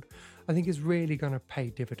household, I think is really going to pay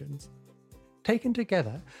dividends. Taken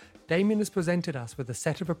together, Damien has presented us with a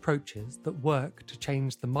set of approaches that work to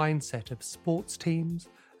change the mindset of sports teams,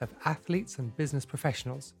 of athletes and business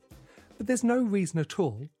professionals. But there's no reason at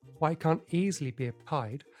all why it can't easily be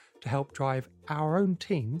applied to help drive our own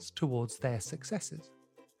teams towards their successes.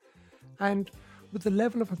 And with the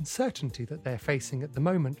level of uncertainty that they're facing at the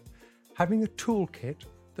moment, having a toolkit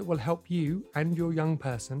that will help you and your young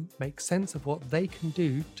person make sense of what they can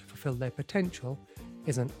do to fulfill their potential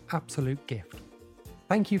is an absolute gift.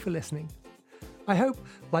 Thank you for listening. I hope,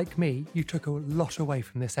 like me, you took a lot away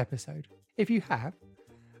from this episode. If you have,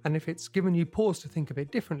 and if it's given you pause to think a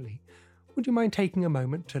bit differently, would you mind taking a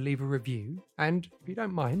moment to leave a review and, if you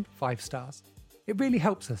don't mind, 5 stars? It really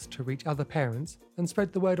helps us to reach other parents and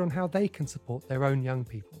spread the word on how they can support their own young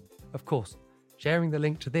people. Of course, sharing the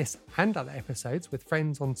link to this and other episodes with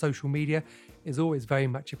friends on social media is always very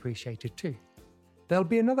much appreciated too. There'll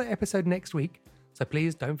be another episode next week, so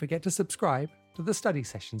please don't forget to subscribe to the Study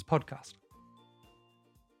Sessions podcast.